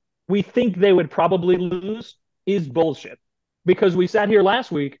 well, we think they would probably lose is bullshit. Because we sat here last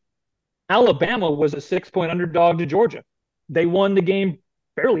week, Alabama was a 6-point underdog to Georgia. They won the game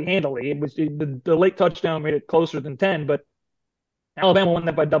fairly handily. It was the late touchdown made it closer than 10, but Alabama won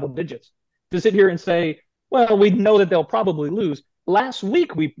that by double digits. To sit here and say, well, we know that they'll probably lose. Last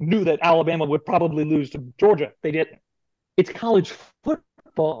week, we knew that Alabama would probably lose to Georgia. They didn't. It's college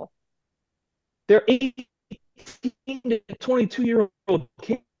football. They're 18 to 22-year-old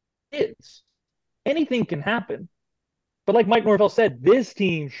kids. Anything can happen. But like Mike Norvell said, this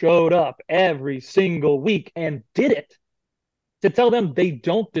team showed up every single week and did it. To tell them they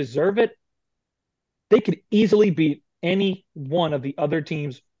don't deserve it, they could easily beat any one of the other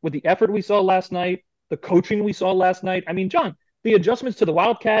teams with the effort we saw last night, the coaching we saw last night. I mean, John, the adjustments to the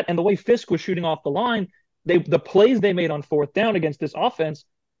Wildcat and the way Fisk was shooting off the line, the plays they made on 4th down against this offense,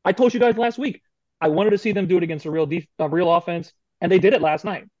 I told you guys last week, I wanted to see them do it against a real offense, and they did it last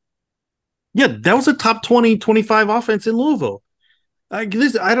night. Yeah, that was a top 20, 25 offense in Louisville. I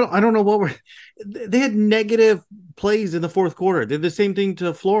don't know what they had negative plays in the 4th quarter. They did the same thing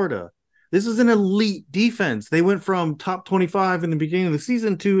to Florida. This is an elite defense. They went from top 25 in the beginning of the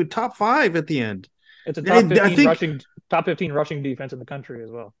season to top 5 at the end. It's a top 15 rushing defense in the country as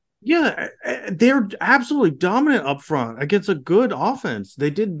well. Yeah, they're absolutely dominant up front against a good offense. They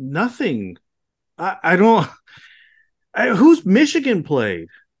did nothing. Who's Michigan played?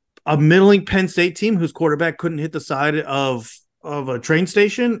 A middling Penn State team whose quarterback couldn't hit the side of a train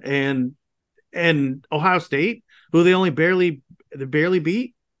station, and Ohio State, who they barely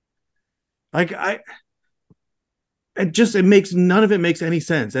beat. None of it makes any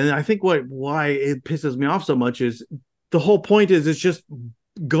sense. And I think why it pisses me off so much is the whole point is it's just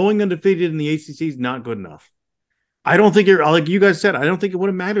going undefeated in the ACC is not good enough. I don't think like you guys said, I don't think it would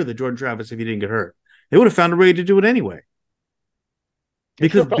have mattered to Jordan Travis if he didn't get hurt. They would have found a way to do it anyway.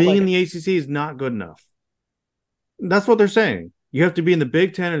 Because being in the ACC is not good enough. That's what they're saying. You have to be in the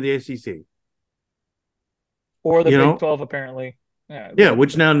Big Ten or the ACC. Or the You Big know, 12, apparently. Yeah, yeah,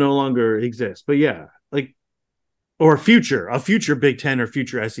 which now no longer exists. But yeah, like or a future Big Ten or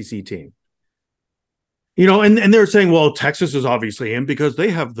future SEC team. And they're saying, well, Texas is obviously in because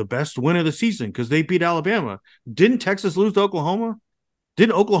they have the best win of the season because they beat Alabama. Didn't Texas lose to Oklahoma?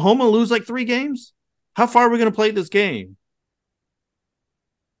 Didn't Oklahoma lose like 3 games? How far are we going to play this game?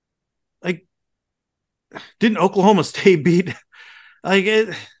 Like, didn't Oklahoma State beat? Like,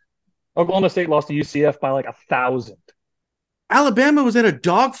 Oklahoma State lost to UCF by like 1,000. Alabama was in a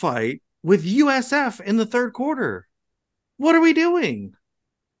dogfight with USF in the third quarter. What are we doing?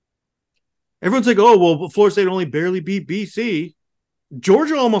 Everyone's like, oh, well, Florida State only barely beat BC.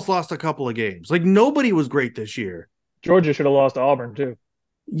 Georgia almost lost a couple of games. Like, nobody was great this year. Georgia should have lost to Auburn, too.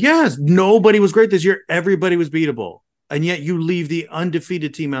 Yes, nobody was great this year. Everybody was beatable. And yet you leave the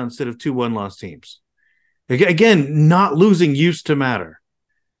undefeated team out instead of 2 1-loss teams. Again, not losing used to matter.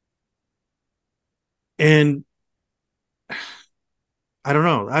 And I don't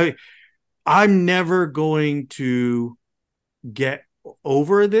know. I'm never going to get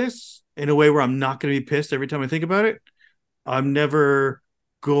over this in a way where I'm not going to be pissed every time I think about it. I'm never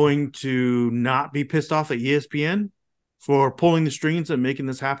going to not be pissed off at ESPN for pulling the strings and making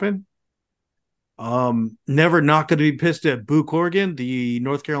this happen. Never not going to be pissed at Boo Corrigan, the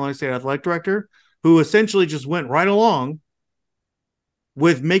North Carolina State Athletic Director, who essentially just went right along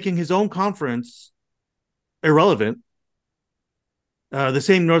with making his own conference irrelevant. The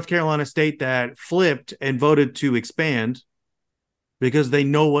same North Carolina State that flipped and voted to expand because they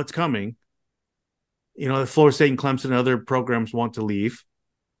know what's coming. The Florida State and Clemson and other programs want to leave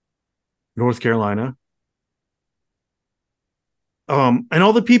North Carolina. And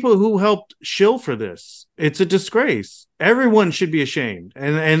all the people who helped shill for this. It's a disgrace. Everyone should be ashamed.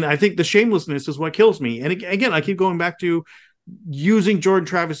 And I think the shamelessness is what kills me. And again, I keep going back to using Jordan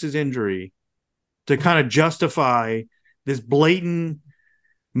Travis's injury to kind of justify this blatant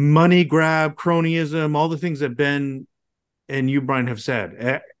money grab, cronyism, all the things that Ben and you, Brian, have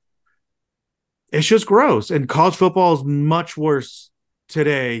said. It's just gross. And college football is much worse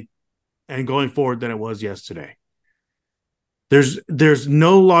today and going forward than it was yesterday. There's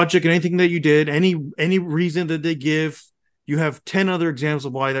no logic in anything that you did, any reason that they give. You have 10 other examples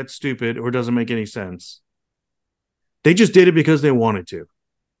of why that's stupid or doesn't make any sense. They just did it because they wanted to.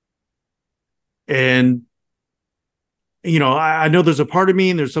 And, I know there's a part of me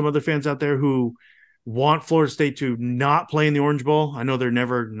and there's some other fans out there who want Florida State to not play in the Orange Bowl. I know they're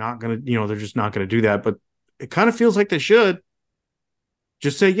never not going to, they're just not going to do that, but it kind of feels like they should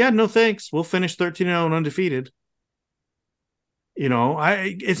just say, yeah, no, thanks. We'll finish 13-0 and undefeated.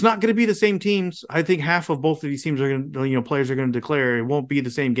 It's not going to be the same teams. I think half of both of these teams are going to, players are going to declare it won't be the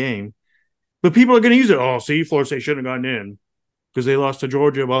same game. But people are going to use it. Oh, see, Florida State shouldn't have gotten in because they lost to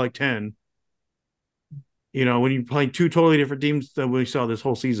Georgia by like 10. When you play 2 totally different teams than we saw this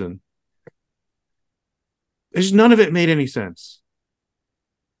whole season. None of it made any sense.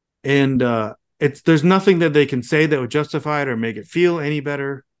 And there's nothing that they can say that would justify it or make it feel any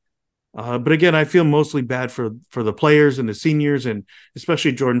better. But again, I feel mostly bad for the players and the seniors and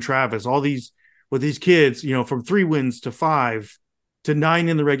especially Jordan Travis, all these with these kids, from 3 wins to 5 to 9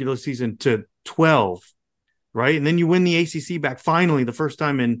 in the regular season to 12, right? And then you win the ACC back finally the first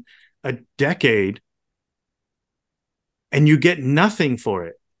time in a decade and you get nothing for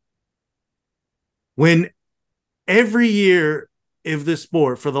it. When every year of this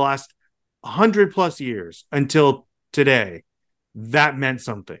sport for the last 100 plus years until today, that meant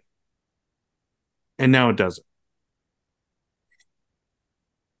something. And now it doesn't.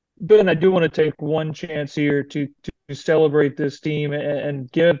 Ben, I do want to take one chance here to celebrate this team and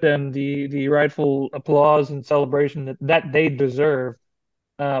give them the rightful applause and celebration that they deserve.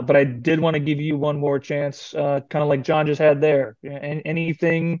 But I did want to give you one more chance, kind of like John just had there.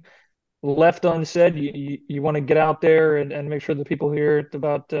 Anything left unsaid, you want to get out there and make sure that people hear it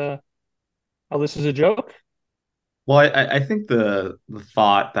about how this is a joke? Well, I think the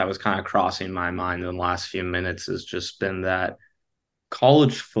thought that was kind of crossing my mind in the last few minutes has just been that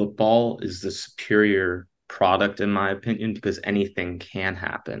college football is the superior product, in my opinion, because anything can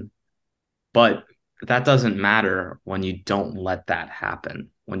happen. But that doesn't matter when you don't let that happen,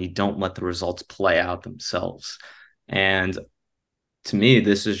 when you don't let the results play out themselves. And to me,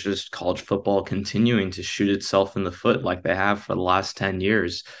 this is just college football continuing to shoot itself in the foot like they have for the last 10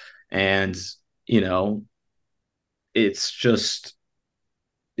 years. And, it's just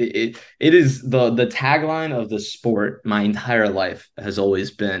it is the tagline of the sport my entire life has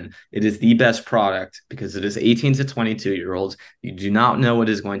always been it is the best product because it is 18 to 22-year-olds. You do not know what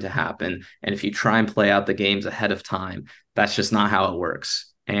is going to happen, and if you try and play out the games ahead of time, that's just not how it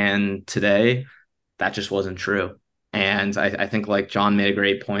works. And today that just wasn't true. And I think like John made a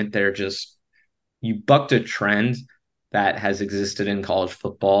great point there. Just you bucked a trend that has existed in college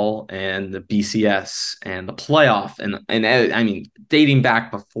football and the BCS and the playoff and I mean dating back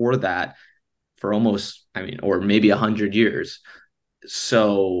before that for almost I mean or maybe 100 years.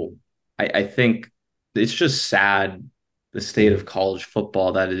 So I think it's just sad the state of college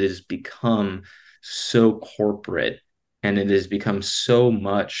football that it has become so corporate and it has become so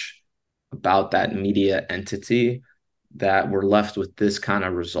much about that media entity that we're left with this kind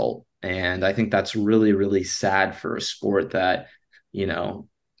of result. And I think that's really, really sad for a sport that, you know,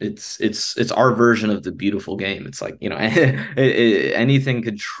 it's our version of the beautiful game. It's like, anything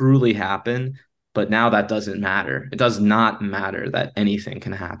could truly happen, but now that doesn't matter. It does not matter that anything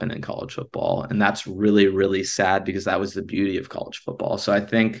can happen in college football. And that's really, really sad because that was the beauty of college football. So I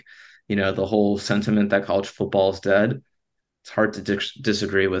think, the whole sentiment that college football is dead, it's hard to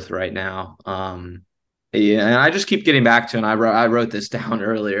disagree with right now. Yeah, and I just keep getting back to, and I wrote this down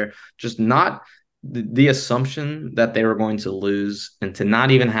earlier, just not the assumption that they were going to lose and to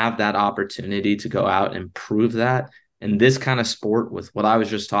not even have that opportunity to go out and prove that in this kind of sport with what I was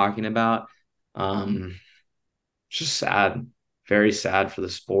just talking about. Um, just sad, very sad for the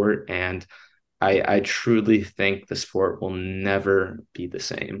sport. And I truly think the sport will never be the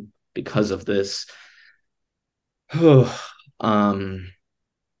same because of this. um,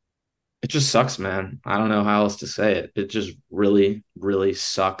 it just sucks, man. I don't know how else to say it. It just really, really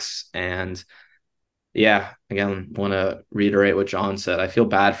sucks. And yeah, again, want to reiterate what John said. I feel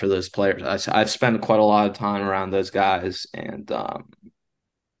bad for those players. I've spent quite a lot of time around those guys, and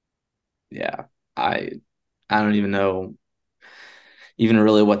yeah, I I don't even know even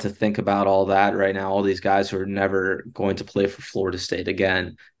really what to think about all that right now. All these guys who are never going to play for Florida State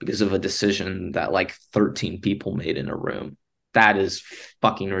again because of a decision that like 13 people made in a room. That is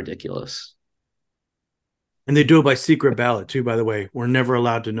fucking ridiculous. And they do it by secret ballot too, by the way. We're never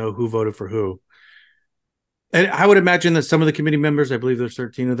allowed to know who voted for who. And I would imagine that some of the committee members, I believe there's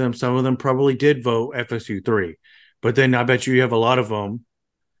 13 of them, some of them probably did vote FSU 3. But then I bet you have a lot of them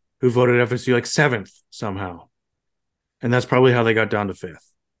who voted FSU like 7th somehow. And that's probably how they got down to 5th.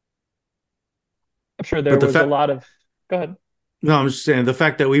 I'm sure there But the was a fact, lot of. Go ahead. no, I'm just saying the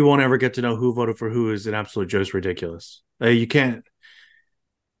fact that we won't ever get to know who voted for who is an absolute just ridiculous. You can't,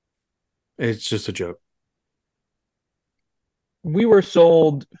 it's just a joke. We were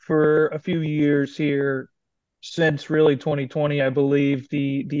sold for a few years here since really 2020, I believe,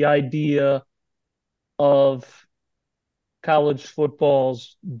 the idea of college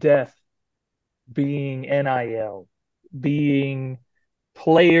football's death being NIL, being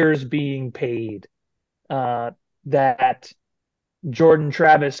players being paid, that Jordan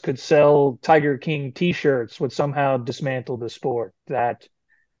Travis could sell Tiger King t-shirts would somehow dismantle the sport, that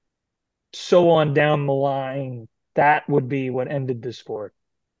so on down the line, that would be what ended the sport.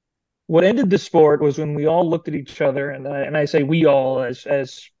 What ended the sport was when we all looked at each other, and I say we all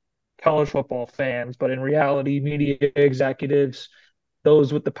as college football fans, but in reality, media executives,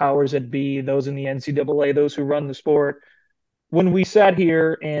 those with the powers that be, those in the NCAA, those who run the sport. When we sat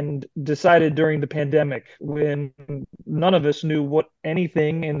here and decided during the pandemic, when none of us knew what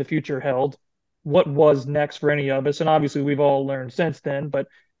anything in the future held, what was next for any of us, and obviously we've all learned since then, but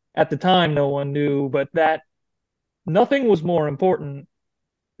at the time no one knew, but that nothing was more important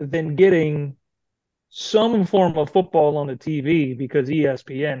than getting some form of football on the TV because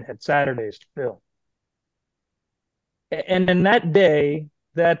ESPN had Saturdays to fill. And in that day,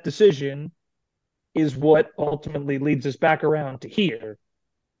 that decision is what ultimately leads us back around to here.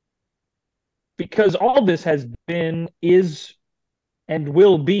 Because all this has been, is, and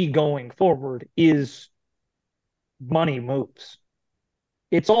will be going forward is money moves.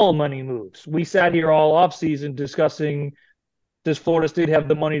 It's all money moves. We sat here all offseason discussing, does Florida State have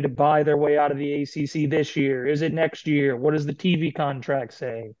the money to buy their way out of the ACC this year? Is it next year? What does the TV contract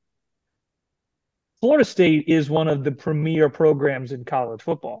say? Florida State is one of the premier programs in college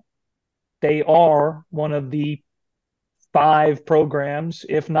football. They are one of the 5 programs,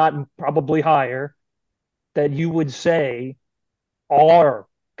 if not probably higher, that you would say are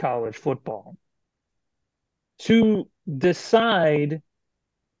college football. To decide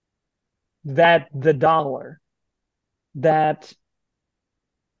that the dollar, that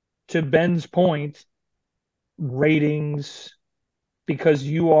to Ben's point, ratings, because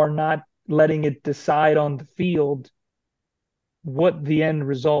you are not letting it decide on the field, what the end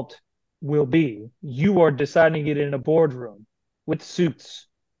result will be. You are deciding it in a boardroom with suits,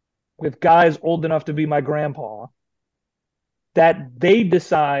 with guys old enough to be my grandpa, that they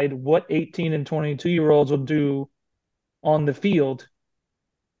decide what 18 and 22-year-olds will do on the field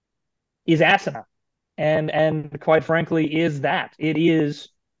is asinine. And quite frankly, is that. It is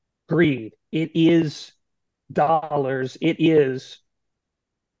greed. It is dollars. It is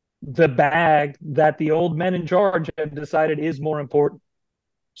the bag that the old men in charge have decided is more important.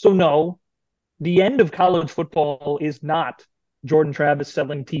 So no, the end of college football is not Jordan Travis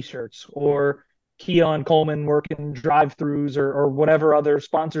selling T-shirts or Keon Coleman working drive-throughs or whatever other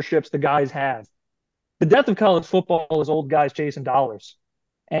sponsorships the guys have. The death of college football is old guys chasing dollars,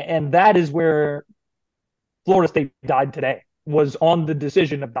 and that is where Florida State died today. Was on the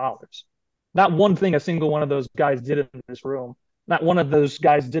decision of dollars. Not one thing a single one of those guys did in this room. Not one of those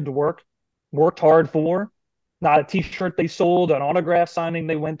guys did the worked hard for. Not a T-shirt they sold, an autograph signing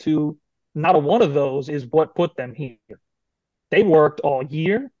they went to. Not a one of those is what put them here. They worked all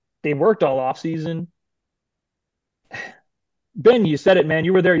year. They worked all off season. Ben, you said it, man.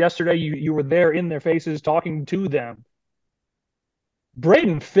 You were there yesterday. You were there in their faces, talking to them.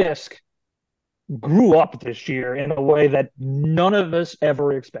 Braden Fisk grew up this year in a way that none of us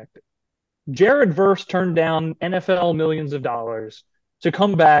ever expected. Jared Verse turned down NFL millions of dollars to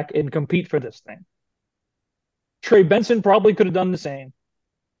come back and compete for this thing. Trey Benson probably could have done the same.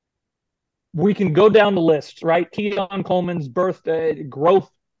 We can go down the list, right? Keon Coleman's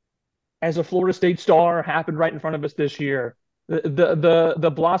growth as a Florida State star happened right in front of us this year.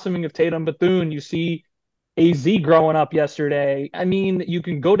 The blossoming of Tatum Bethune, you see AZ growing up yesterday. I mean, you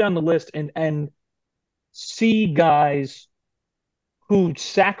can go down the list and see guys who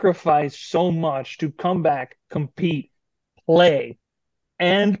sacrifice so much to come back, compete, play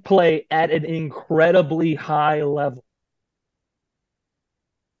at an incredibly high level.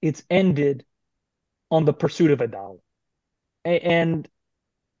 It's ended on the pursuit of a dollar. And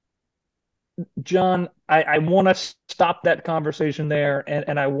John, I want to stop that conversation there,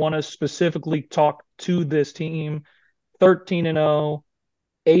 and I want to specifically talk to this team, 13-0,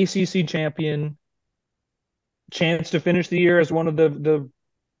 ACC champion, chance to finish the year as one of the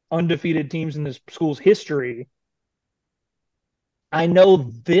undefeated teams in this school's history. I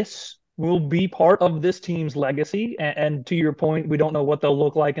know this will be part of this team's legacy, and to your point, we don't know what they'll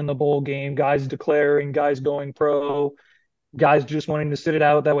look like in the bowl game. Guys declaring, guys going pro, guys just wanting to sit it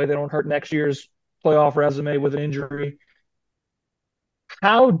out. That way they don't hurt next year's playoff resume with an injury.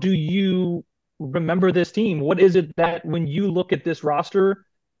 How do you remember this team? What is it that when you look at this roster,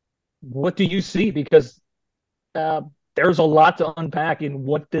 what do you see? Because there's a lot to unpack in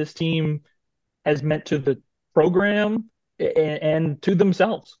what this team has meant to the program and to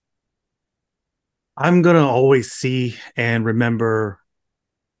themselves. I'm going to always see and remember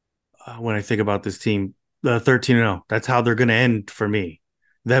when I think about this team, the 13-0. That's how they're going to end for me.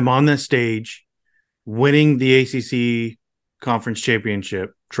 Them on the stage, winning the ACC Conference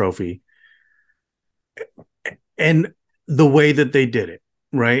Championship trophy, and the way that they did it,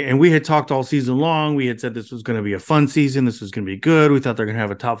 right? And we had talked all season long. We had said this was going to be a fun season. This was going to be good. We thought they're going to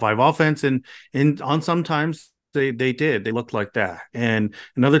have a top 5 offense, and on sometimes they did. They looked like that. And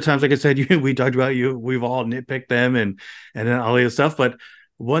other times, like I said, we talked about we've all nitpicked them and all the stuff, but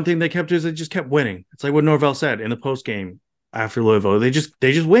one thing they kept doing is they just kept winning. It's like what Norvell said in the post game after Louisville. They just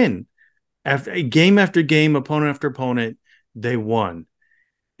win. After game after game, opponent after opponent, they won.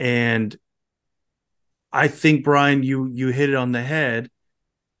 And I think, Brian, you hit it on the head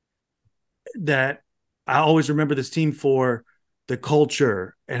that I always remember this team for the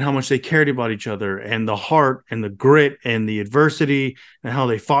culture and how much they cared about each other and the heart and the grit and the adversity and how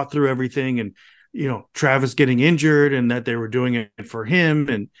they fought through everything. And Travis getting injured and that they were doing it for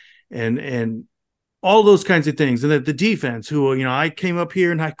him and all those kinds of things. And that the defense who, I came up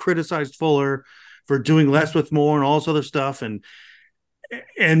here and I criticized Fuller for doing less with more and all this other stuff.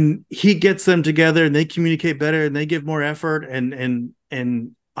 And he gets them together and they communicate better and they give more effort. And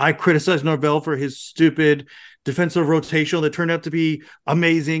I criticized Norvell for his stupid defensive rotational that turned out to be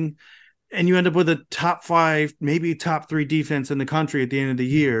amazing. And you end up with a top 5, maybe top 3 defense in the country at the end of the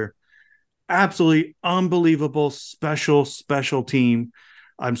year. Absolutely unbelievable, special team.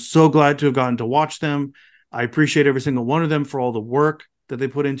 I'm so glad to have gotten to watch them. I appreciate every single one of them for all the work that they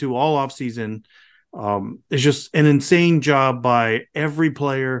put into all offseason. It's just an insane job by every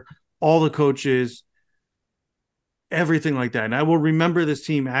player, all the coaches, everything like that. And I will remember this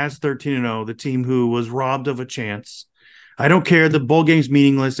team as 13-0, the team who was robbed of a chance. I don't care. The bowl game's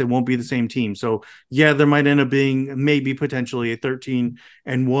meaningless. It won't be the same team. So, yeah, there might end up being maybe potentially a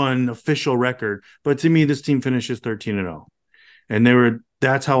 13-1 official record. But to me, this team finishes 13-0. and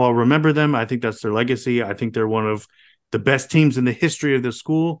that's how I'll remember them. I think that's their legacy. I think they're one of the best teams in the history of the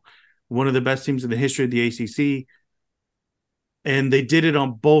school, one of the best teams in the history of the ACC. And they did it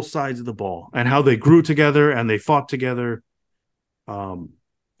on both sides of the ball, and how they grew together and they fought together.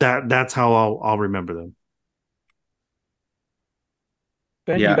 That's how I'll remember them.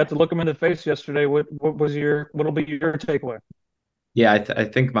 Ben, you Yeah. got to look them in the face yesterday. What'll be your takeaway? Yeah, I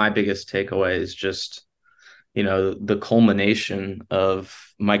think my biggest takeaway is just, the culmination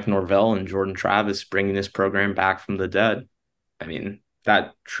of Mike Norvell and Jordan Travis bringing this program back from the dead. I mean,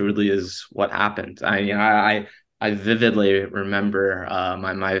 that truly is what happened. I vividly remember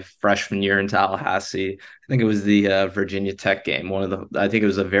my freshman year in Tallahassee. I think it was the Virginia Tech game. I think it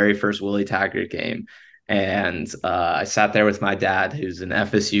was the very first Willie Taggart game, and I sat there with my dad, who's an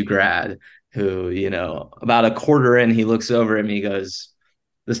FSU grad, who, about a quarter in, he looks over at me, he goes,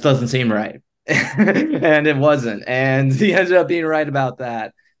 "This doesn't seem right." And it wasn't. And he ended up being right about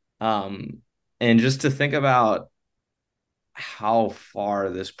that. And just to think about how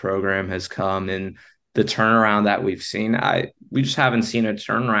far this program has come and the turnaround that we've seen, we just haven't seen a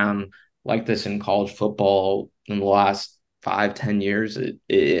turnaround like this in college football in the last 5-10 years.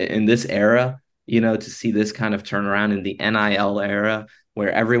 In this era, to see this kind of turnaround in the NIL era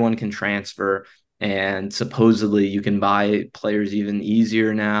where everyone can transfer and supposedly you can buy players even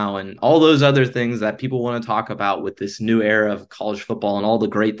easier now, and all those other things that people want to talk about with this new era of college football, and all the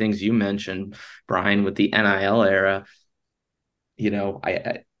great things you mentioned, Brian, with the NIL era.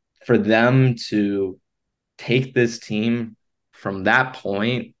 For them to take this team from that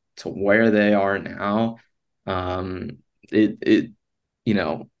point to where they are now, it you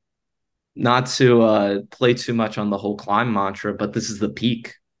know not to play too much on the whole climb mantra, but this is the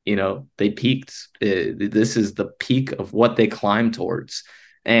peak. They peaked. This is the peak of what they climbed towards,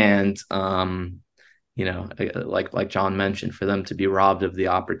 and like John mentioned, for them to be robbed of the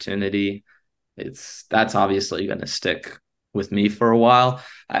opportunity, that's obviously going to stick with me for a while.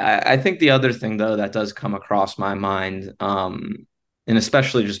 I think the other thing, though, that does come across my mind, and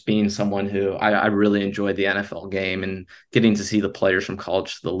especially just being someone who I really enjoyed the NFL game and getting to see the players from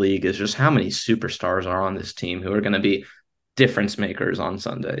college to the league, is just how many superstars are on this team who are going to be difference makers on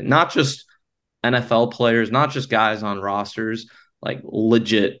Sunday. Not just NFL players, not just guys on rosters, like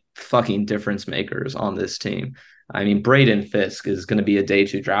legit fucking difference makers on this team. I mean, Braden Fisk is going to be a day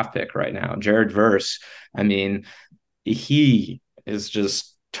 2 draft pick right now. Jared Verse, I mean, he is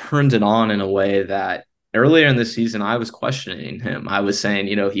just turned it on in a way that earlier in the season, I was questioning him. I was saying,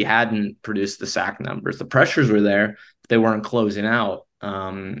 he hadn't produced the sack numbers. The pressures were there, but they weren't closing out.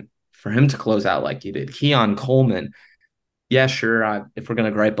 For him to close out like he did. Keon Coleman, yeah, sure. If we're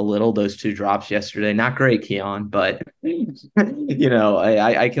going to gripe a little, those 2 drops yesterday, not great, Keon, but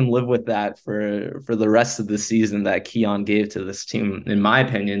I can live with that for the rest of the season that Keon gave to this team. In my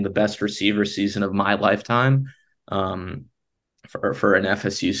opinion, the best receiver season of my lifetime, for an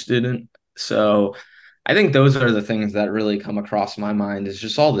FSU student. So I think those are the things that really come across my mind, is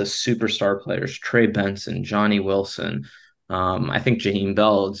just all the superstar players: Trey Benson, Johnny Wilson. I think Jaheim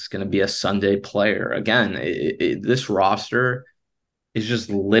Bell is going to be a Sunday player. Again, this roster is just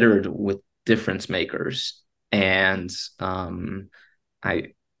littered with difference makers. And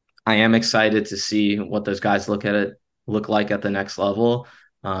I I am excited to see what those guys look like at the next level.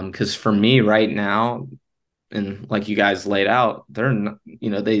 Because for me right now, and like you guys laid out, they're not,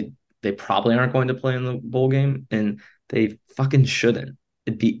 they probably aren't going to play in the bowl game, and they fucking shouldn't.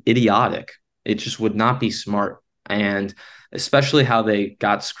 It'd be idiotic. It just would not be smart. And especially how they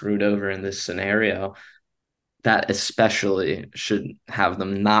got screwed over in this scenario, that especially should have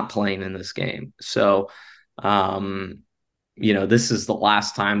them not playing in this game. So, this is the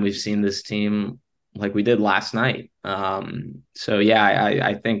last time we've seen this team like we did last night. So yeah,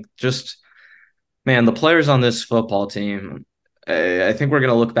 I think just, man, the players on this football team, I think we're going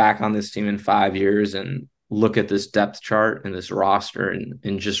to look back on this team in 5 years and look at this depth chart and this roster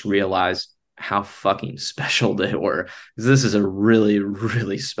and just realize how fucking special they were. This is a really,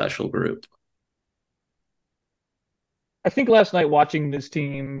 really special group. I think last night watching this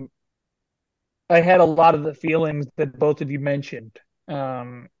team, I had a lot of the feelings that both of you mentioned,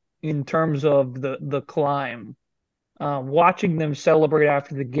 in terms of the climb. Watching them celebrate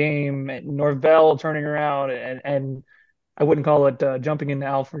after the game, and Norvell turning around and I wouldn't call it jumping into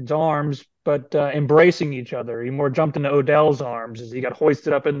Alfred's arms, but embracing each other. He more jumped into Odell's arms as he got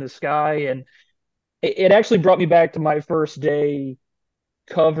hoisted up in the sky. And it actually brought me back to my first day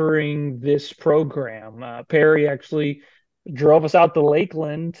covering this program. Perry actually drove us out to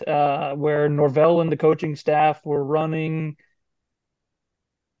Lakeland, where Norvell and the coaching staff were running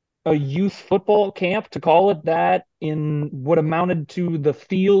a youth football camp, to call it that, in what amounted to the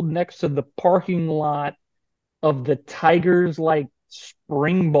field next to the parking lot of the Tigers like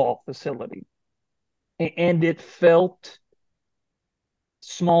spring ball facility. And it felt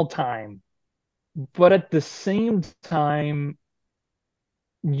small time. But at the same time,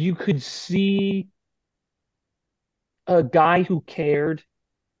 you could see a guy who cared,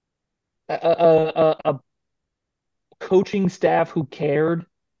 a coaching staff who cared.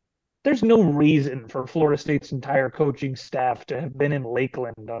 There's no reason for Florida State's entire coaching staff to have been in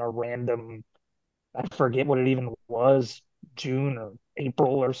Lakeland on a random, I forget what it even was, June or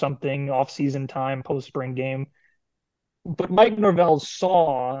April or something, off-season time, post-spring game. But Mike Norvell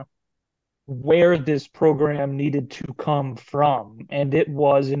saw where this program needed to come from, and it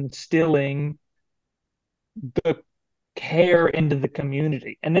was instilling the care into the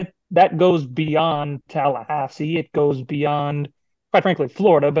community. And that goes beyond Tallahassee. It goes beyond, quite frankly,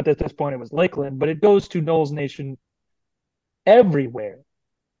 Florida, but at this point it was Lakeland, but it goes to Knowles Nation everywhere.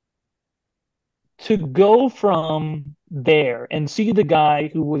 To go from there and see the guy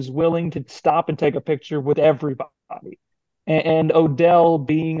who was willing to stop and take a picture with everybody, and Odell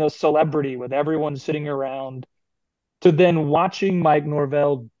being a celebrity with everyone sitting around, to then watching Mike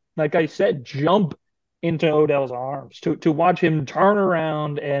Norvell, like I said, jump into Odell's arms, to watch him turn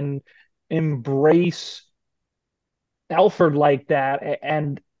around and embrace Alford like that,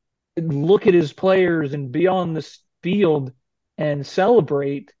 and look at his players and be on the field and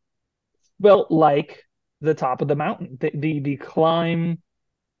celebrate, felt like the top of the mountain, the climb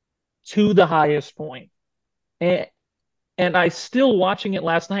to the highest point. And I still, watching it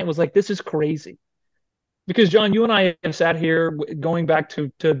last night, was like, this is crazy. Because John, you and I have sat here going back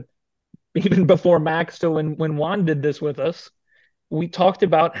to even before Max, to when Juan did this with us. We talked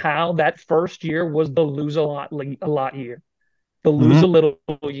about how that first year was the lose a lot year, the lose a little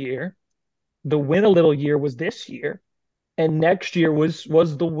year, the win a little year was this year, and next year was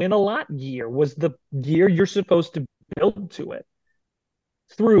the win a lot year, was the year you're supposed to build to it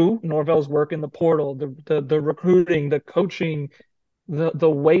through Norvell's work in the portal, the recruiting, the coaching, the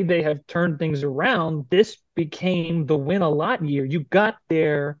way they have turned things around. This became the win a lot year. You got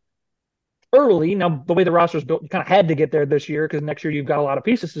there early. Now, the way the roster is built, you kind of had to get there this year because next year you've got a lot of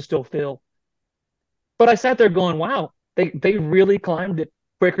pieces to still fill. But I sat there going, wow, they really climbed it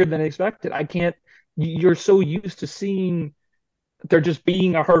quicker than expected. I can't, you're so used to seeing there just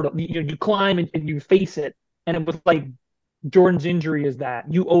being a hurdle. You climb and you face it. And it was like Jordan's injury is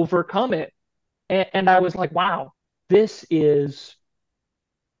that. You overcome it. And I was like, wow, this is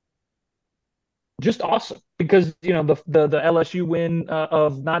just awesome, because the LSU win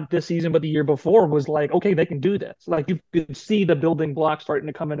of not this season but the year before was like, okay, they can do this. Like, you could see the building blocks starting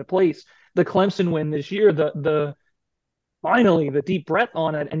to come into place. The Clemson win this year, the finally the deep breath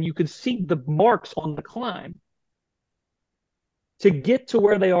on it, and you could see the marks on the climb to get to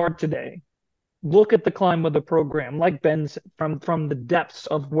where they are today. Look at the climb of the program, like Ben said, from the depths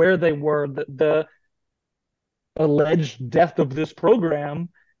of where they were, the alleged death of this program,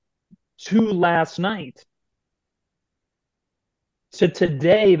 to last night, to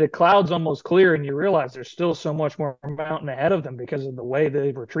today. The cloud's almost clear, and you realize there's still so much more mountain ahead of them because of the way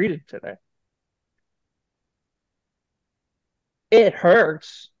they were treated today. It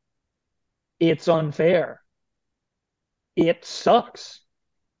hurts. It's unfair. It sucks.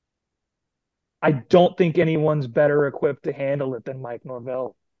 I don't think anyone's better equipped to handle it than Mike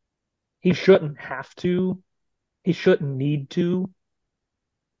Norvell. He shouldn't have to. He shouldn't need to.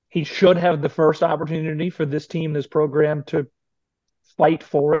 He should have the first opportunity for this team, this program, to fight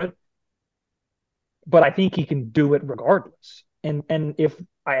for it. But I think he can do it regardless. And if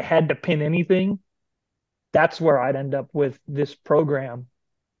I had to pin anything, that's where I'd end up with this program,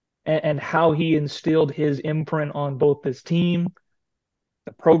 and how he instilled his imprint on both this team,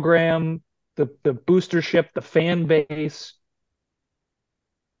 the program, the boostership, the fan base.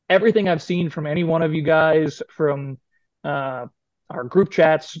 Everything I've seen from any one of you guys, from our group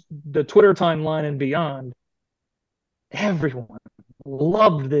chats, the Twitter timeline, and beyond, everyone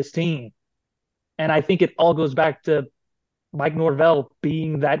loved this team. And I think it all goes back to Mike Norvell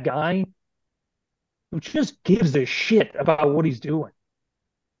being that guy who just gives a shit about what he's doing.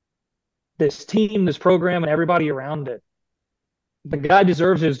 This team, this program, and everybody around it. The guy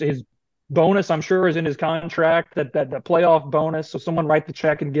deserves his bonus, I'm sure, is in his contract, that the playoff bonus. So someone write the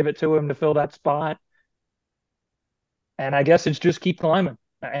check and give it to him to fill that spot. And I guess it's just keep climbing.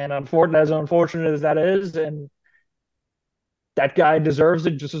 And as unfortunate as that is, and that guy deserves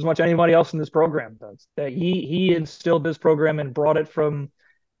it just as much as anybody else in this program does. That he instilled this program and brought it from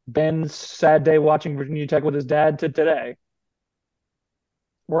Ben's sad day watching Virginia Tech with his dad to today.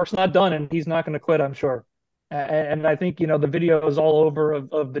 Work's not done, and he's not going to quit, I'm sure. And I think, the video is all over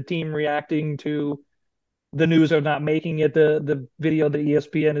of the team reacting to the news of not making it. The video that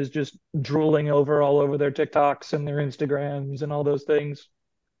ESPN is just drooling over all over their TikToks and their Instagrams and all those things.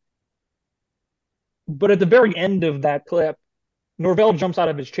 But at the very end of that clip, Norvell jumps out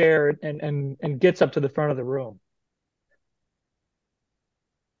of his chair and gets up to the front of the room.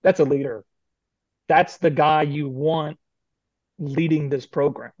 That's a leader. That's the guy you want leading this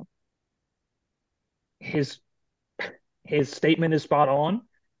program. His statement is spot on,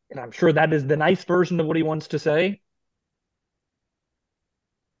 and I'm sure that is the nice version of what he wants to say.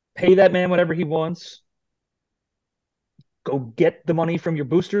 Pay that man whatever he wants. Go get the money from your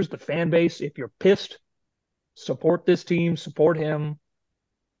boosters, the fan base. If you're pissed, support this team, support him.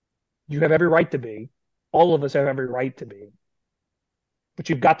 You have every right to be. All of us have every right to be. But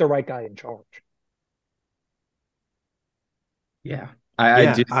you've got the right guy in charge. Yeah.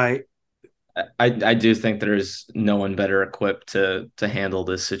 I do think there's no one better equipped to handle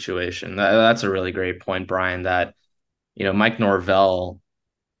this situation. That's a really great point, Brian, that, Mike Norvell,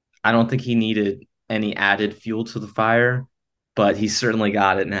 I don't think he needed any added fuel to the fire, but he certainly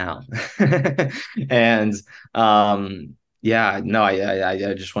got it now. And yeah, no,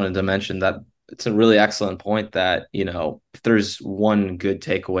 I just wanted to mention that it's a really excellent point that, if there's one good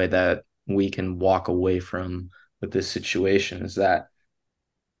takeaway that we can walk away from with this situation is that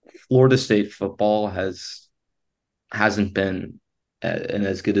Florida State football hasn't been in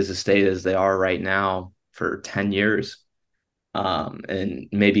as good as a state as they are right now for 10 years. And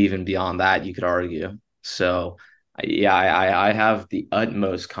maybe even beyond that, you could argue. So, yeah, I have the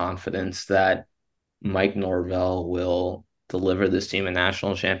utmost confidence that Mike Norvell will deliver this team a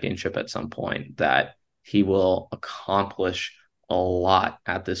national championship at some point, that he will accomplish a lot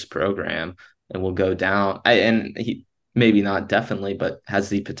at this program and will go down. And he maybe not definitely, but has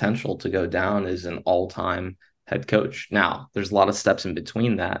the potential to go down as an all-time head coach. Now, there's a lot of steps in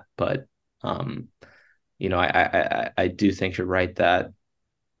between that, but I do think you're right that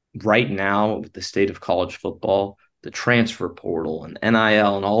right now with the state of college football, the transfer portal and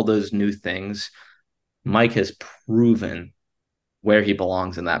NIL and all those new things, Mike has proven where he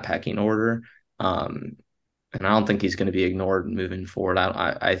belongs in that pecking order. And I don't think he's going to be ignored moving forward.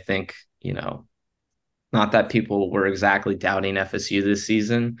 I think, not that people were exactly doubting FSU this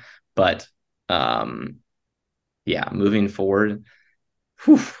season, but yeah, moving forward,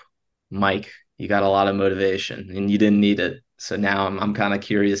 Mike, you got a lot of motivation and you didn't need it. So now I'm kind of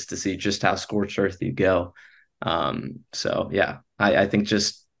curious to see just how scorched earth you go. So yeah, I think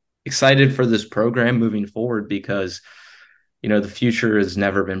just excited for this program moving forward because, the future has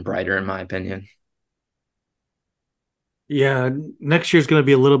never been brighter in my opinion. Yeah, next year's going to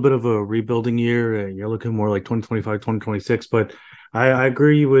be a little bit of a rebuilding year. You're looking more like 2025, 2026. But I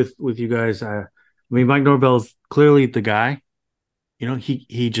agree with you guys. I mean, Mike Norvell's clearly the guy.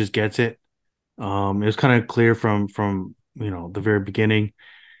 He just gets it. It was kind of clear from the very beginning.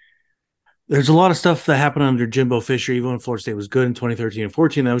 There's a lot of stuff that happened under Jimbo Fisher, even when Florida State was good in 2013 and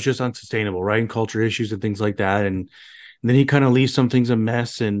 14. That was just unsustainable, right? And culture issues and things like that. And then he kind of leaves some things a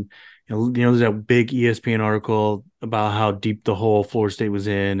mess. And there's that big ESPN article about how deep the hole Florida State was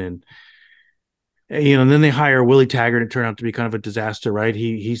in, and and then they hire Willie Taggart. It turned out to be kind of a disaster, right?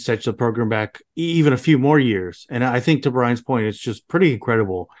 He sets the program back even a few more years, and I think to Brian's point, it's just pretty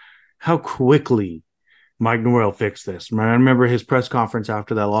incredible how quickly Mike Norvell fixed this. I remember his press conference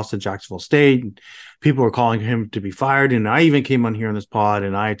after that loss to Jacksonville State. People were calling him to be fired, and I even came on here on this pod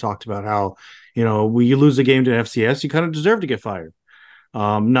and I talked about how when you lose a game to FCS, you kind of deserve to get fired.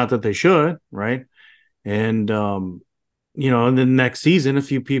 Not that they should, right? And and then the next season, a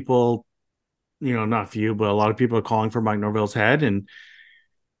few people, not few, but a lot of people are calling for Mike Norvell's head, and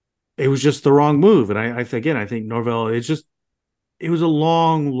it was just the wrong move. And I think Norvell, it was a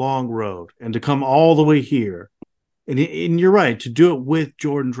long, long road, and to come all the way here, and you're right, to do it with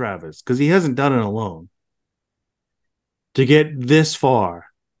Jordan Travis, because he hasn't done it alone. To get this far,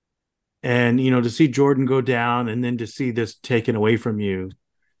 and to see Jordan go down, and then to see this taken away from you,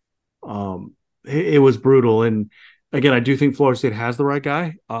 it was brutal. And again, I do think Florida State has the right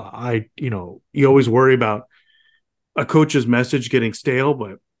guy. You always worry about a coach's message getting stale,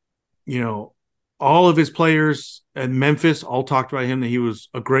 but all of his players at Memphis all talked about him, that he was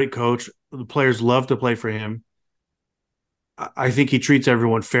a great coach. The players love to play for him. I think he treats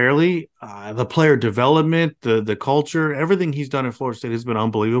everyone fairly. The player development, the culture, everything he's done at Florida State has been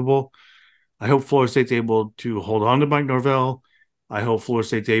unbelievable. I hope Florida State's able to hold on to Mike Norvell. I hope Florida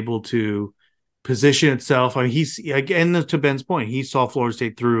State's able to position itself. I mean, he's, again, to Ben's point, he saw Florida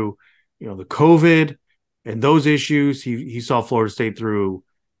State through, the COVID and those issues. He saw Florida State through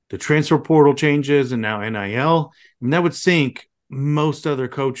the transfer portal changes and now NIL. I mean, that would sink most other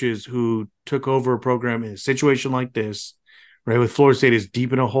coaches who took over a program in a situation like this, right? With Florida State as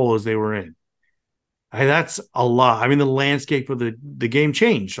deep in a hole as they were in. That's a lot. I mean, the landscape of the game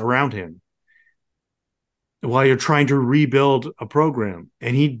changed around him while you're trying to rebuild a program.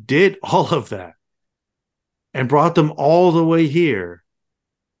 And he did all of that and brought them all the way here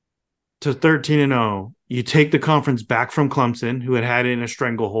to 13-0. You take the conference back from Clemson, who had it in a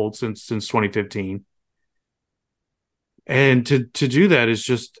stranglehold since 2015. And to do that is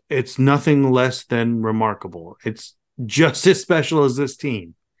just, it's nothing less than remarkable. It's just as special as this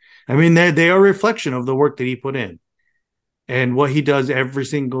team. I mean, they are a reflection of the work that he put in and what he does every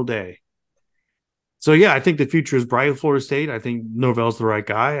single day. So, yeah, I think the future is bright with Florida State. I think Norvell's the right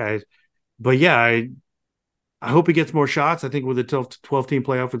guy. I hope he gets more shots. I think with the 12-team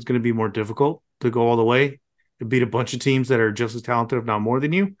playoff, it's going to be more difficult to go all the way and beat a bunch of teams that are just as talented, if not more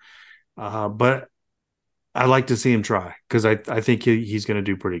than you. But I like to see him try because I think he's going to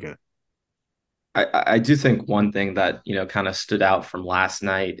do pretty good. I do think one thing that, kind of stood out from last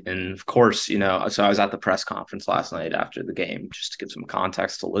night, and of course, so I was at the press conference last night after the game, just to give some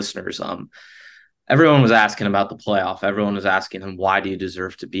context to listeners. Everyone was asking about the playoff. Everyone was asking him, why do you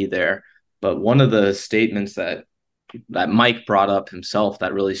deserve to be there? But one of the statements that Mike brought up himself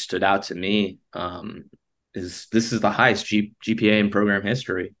that really stood out to me is this is the highest GPA in program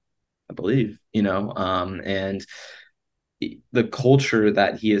history, I believe, and the culture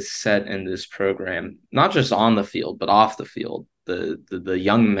that he has set in this program, not just on the field, but off the field, the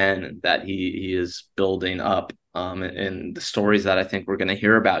young men that he is building up, and the stories that I think we're going to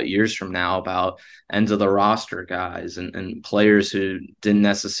hear about years from now about ends of the roster guys and players who didn't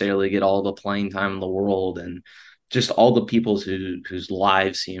necessarily get all the playing time in the world, and just all the people whose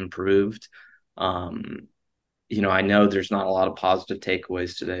lives he improved. I know there's not a lot of positive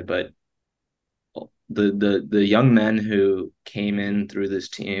takeaways today, but the young men who came in through this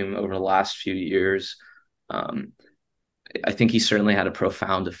team over the last few years, I think he certainly had a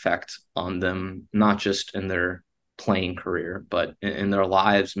profound effect on them, not just in their playing career, but in their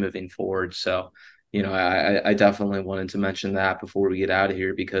lives moving forward. So, I definitely wanted to mention that before we get out of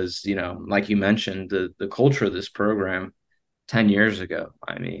here, because, like you mentioned, the culture of this program 10 years ago,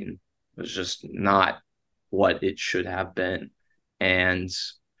 I mean, was just not what it should have been. And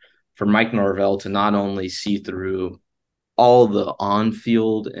for Mike Norvell to not only see through all the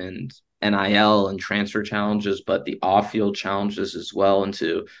on-field and NIL and transfer challenges, but the off-field challenges as well, and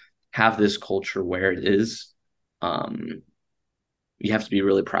to have this culture where it is, you have to be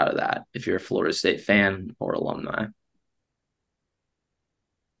really proud of that if you're a Florida State fan or alumni.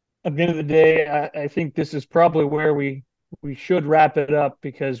 At the end of the day, I think this is probably where we should wrap it up,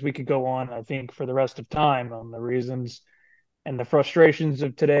 because we could go on, I think, for the rest of time on the reasons and the frustrations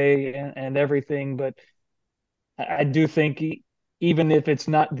of today and everything. But I do think even if it's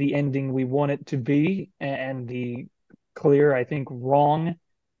not the ending we want it to be, and the clear, I think, wrong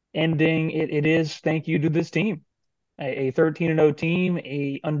ending, it is thank you to this team, a 13-0 team,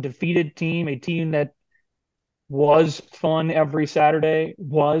 a undefeated team, a team that was fun every Saturday,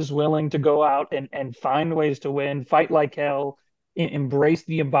 was willing to go out and find ways to win, fight like hell, embrace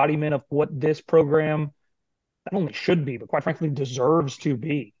the embodiment of what this program not only should be, but quite frankly deserves to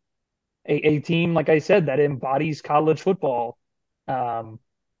be. A team, like I said, that embodies college football. Thank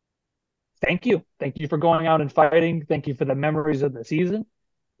you. Thank you for going out and fighting. Thank you for the memories of the season.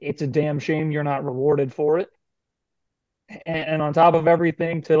 It's a damn shame you're not rewarded for it. And on top of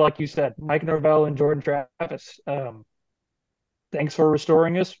everything, to, like you said, Mike Norvell and Jordan Travis, thanks for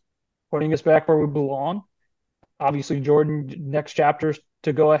restoring us, putting us back where we belong. Obviously, Jordan, next chapters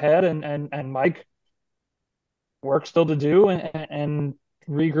to go ahead, and Mike, work still to do, and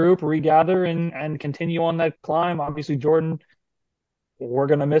regroup, regather, and continue on that climb. Obviously, Jordan, we're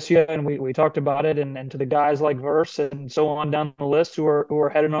going to miss you, and we talked about it, and to the guys like Verse and so on down the list who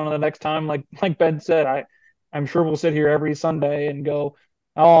are heading on to the next time, like Ben said, I'm sure we'll sit here every Sunday and go,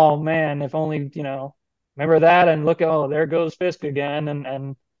 oh man, if only, remember that, and look, oh, there goes Fisk again,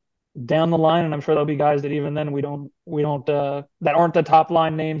 and down the line. And I'm sure there'll be guys that even then we don't that aren't the top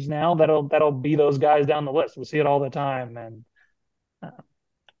line names now, that'll be those guys down the list. We see it all the time, and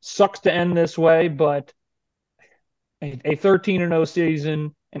sucks to end this way, but a 13-0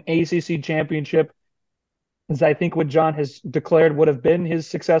 season, an ACC championship, is I think what John has declared would have been his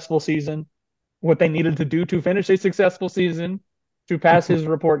successful season, what they needed to do to finish a successful season, to pass his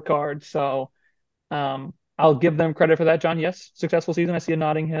report card. So I'll give them credit for that, John. Yes, successful season. I see a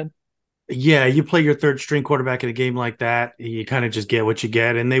nodding head. Yeah, you play your third string quarterback in a game like that, you kind of just get what you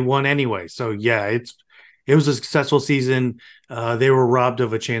get, and they won anyway. So yeah, It was a successful season. They were robbed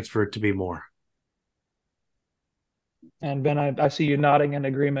of a chance for it to be more. And Ben, I see you nodding in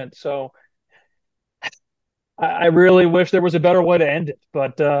agreement. So I really wish there was a better way to end it,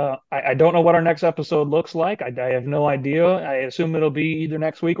 but I don't know what our next episode looks like. I have no idea. I assume it'll be either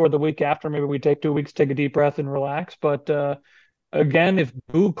next week or the week after. Maybe we take 2 weeks, take a deep breath, and relax. But again, if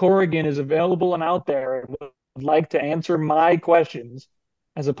Boo Corrigan is available and out there and would like to answer my questions,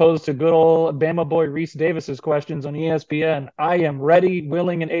 as opposed to good old Bama boy Reese Davis's questions on ESPN, I am ready,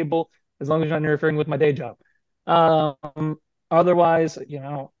 willing, and able, as long as you're not interfering with my day job. Otherwise,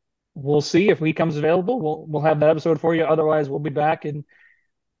 we'll see if he comes available. We'll have that episode for you. Otherwise, we'll be back and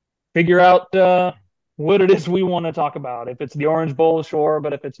figure out what it is we want to talk about. If it's the Orange Bowl, sure,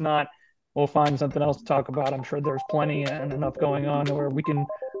 but if it's not, we'll find something else to talk about. I'm sure there's plenty and enough going on where we can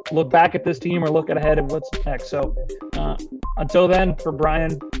look back at this team or look ahead at what's next. So until then, for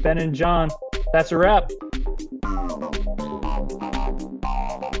Brian, Ben, and John, that's a wrap.